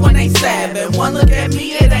 1911, 12187. One look at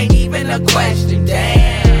me, it ain't even a question.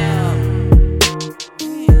 Damn.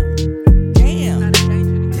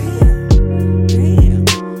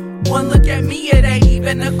 at me, it ain't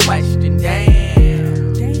even a question. Damn.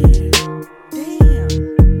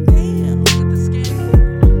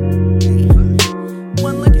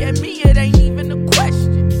 One look at me, it ain't even a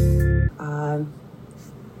question.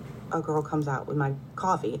 A girl comes out with my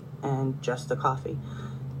coffee, and just the coffee,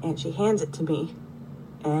 and she hands it to me,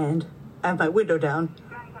 and I have my window down,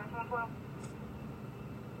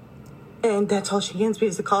 and that's all she hands me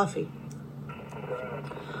is the coffee.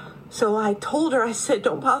 So I told her, I said,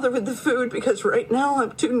 don't bother with the food because right now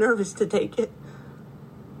I'm too nervous to take it.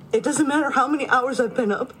 It doesn't matter how many hours I've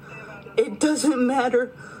been up. It doesn't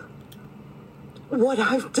matter what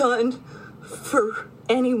I've done for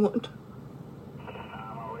anyone.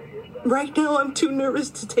 Right now I'm too nervous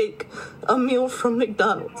to take a meal from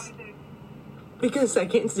McDonald's because I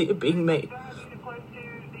can't see it being made.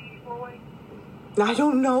 I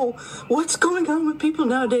don't know what's going on with people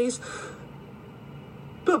nowadays,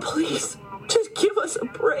 but please, just give us a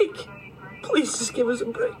break. Please just give us a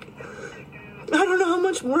break. I don't know how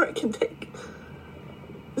much more I can take.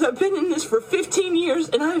 I've been in this for 15 years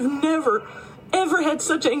and I've never, ever had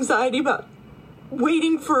such anxiety about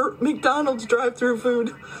waiting for McDonald's drive-thru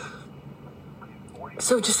food.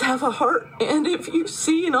 So just have a heart, and if you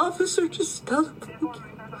see an officer, just tell them thank you.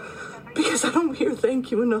 Because I don't hear thank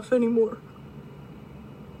you enough anymore.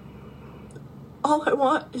 All I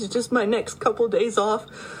want is just my next couple days off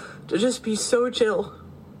to just be so chill.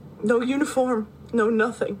 No uniform, no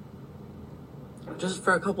nothing. Just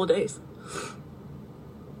for a couple days.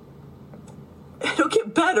 It'll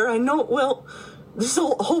get better, I know it will. This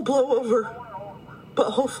will all blow over. But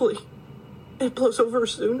hopefully it blows over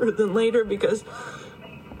sooner than later because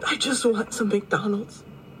I just want some McDonald's.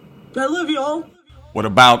 I love y'all. What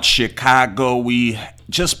about Chicago? We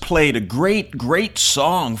just played a great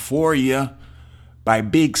song for you by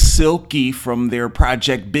Big Silky from their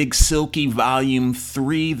project Big Silky Volume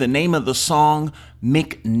 3. The name of the song,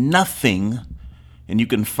 McNothing. And you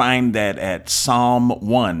can find that at Psalm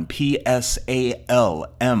 1,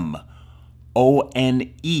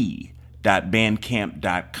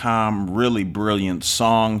 PSALMONE.bandcamp.com. Really brilliant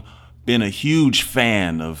song. Been a huge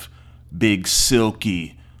fan of Big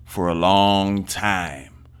Silky for a long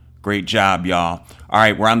time. Great job, y'all. All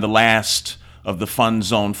right, we're on the last of the Fun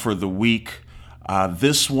Zone for the week.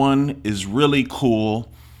 This one is really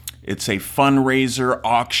cool. It's a fundraiser,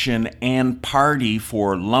 auction, and party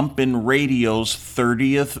for Lumpin' Radio's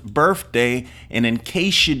 30th birthday. And in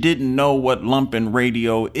case you didn't know what Lumpin'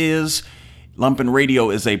 Radio is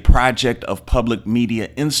a project of Public Media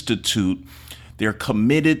Institute. They're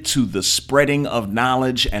committed to the spreading of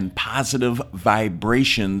knowledge and positive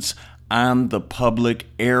vibrations on the public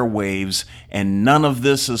airwaves, and none of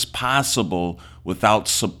this is possible without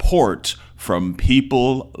support from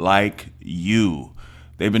people like you.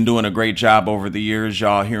 They've been doing a great job over the years,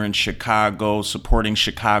 y'all, here in Chicago, supporting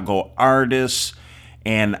Chicago artists,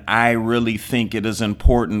 and I really think it is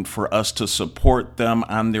important for us to support them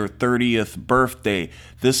on their 30th birthday.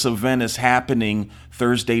 This event is happening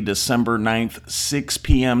Thursday, December 9th, 6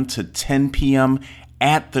 p.m. to 10 p.m.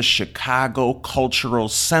 at the Chicago Cultural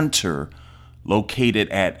Center, located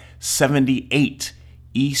at 78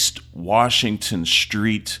 East Washington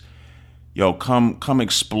Street. Yo, come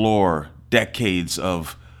explore decades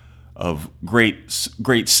of great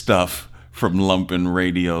stuff from Lumpin'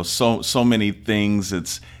 Radio. So many things.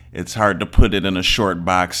 It's hard to put it in a short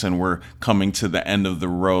box, and we're coming to the end of the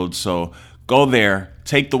road. So go there,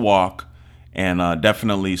 take the walk, and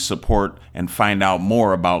definitely support and find out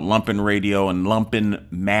more about Lumpin' Radio and Lumpin'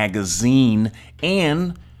 Magazine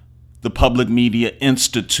and the Public Media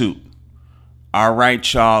Institute. All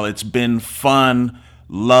right, y'all, it's been fun.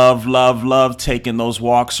 Love taking those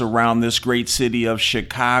walks around this great city of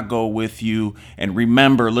Chicago with you. And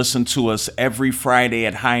remember, listen to us every Friday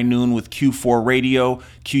at high noon with Q4 Radio,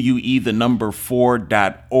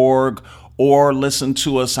 QUE4.org, or listen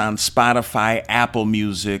to us on Spotify, Apple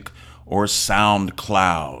Music, or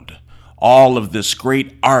SoundCloud. All of this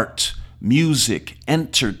great art, music,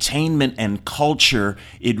 entertainment, and culture,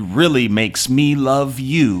 it really makes me love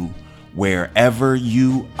you wherever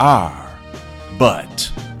you are.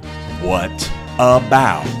 But what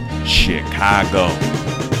about Chicago?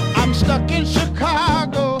 I'm stuck in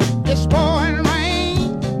Chicago, it's pouring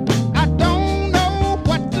rain. I don't know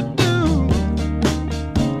what to do.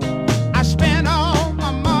 I spent all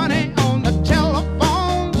my money on the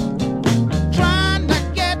telephone, trying to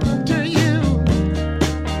get to you.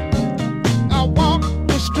 I walk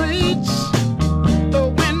the streets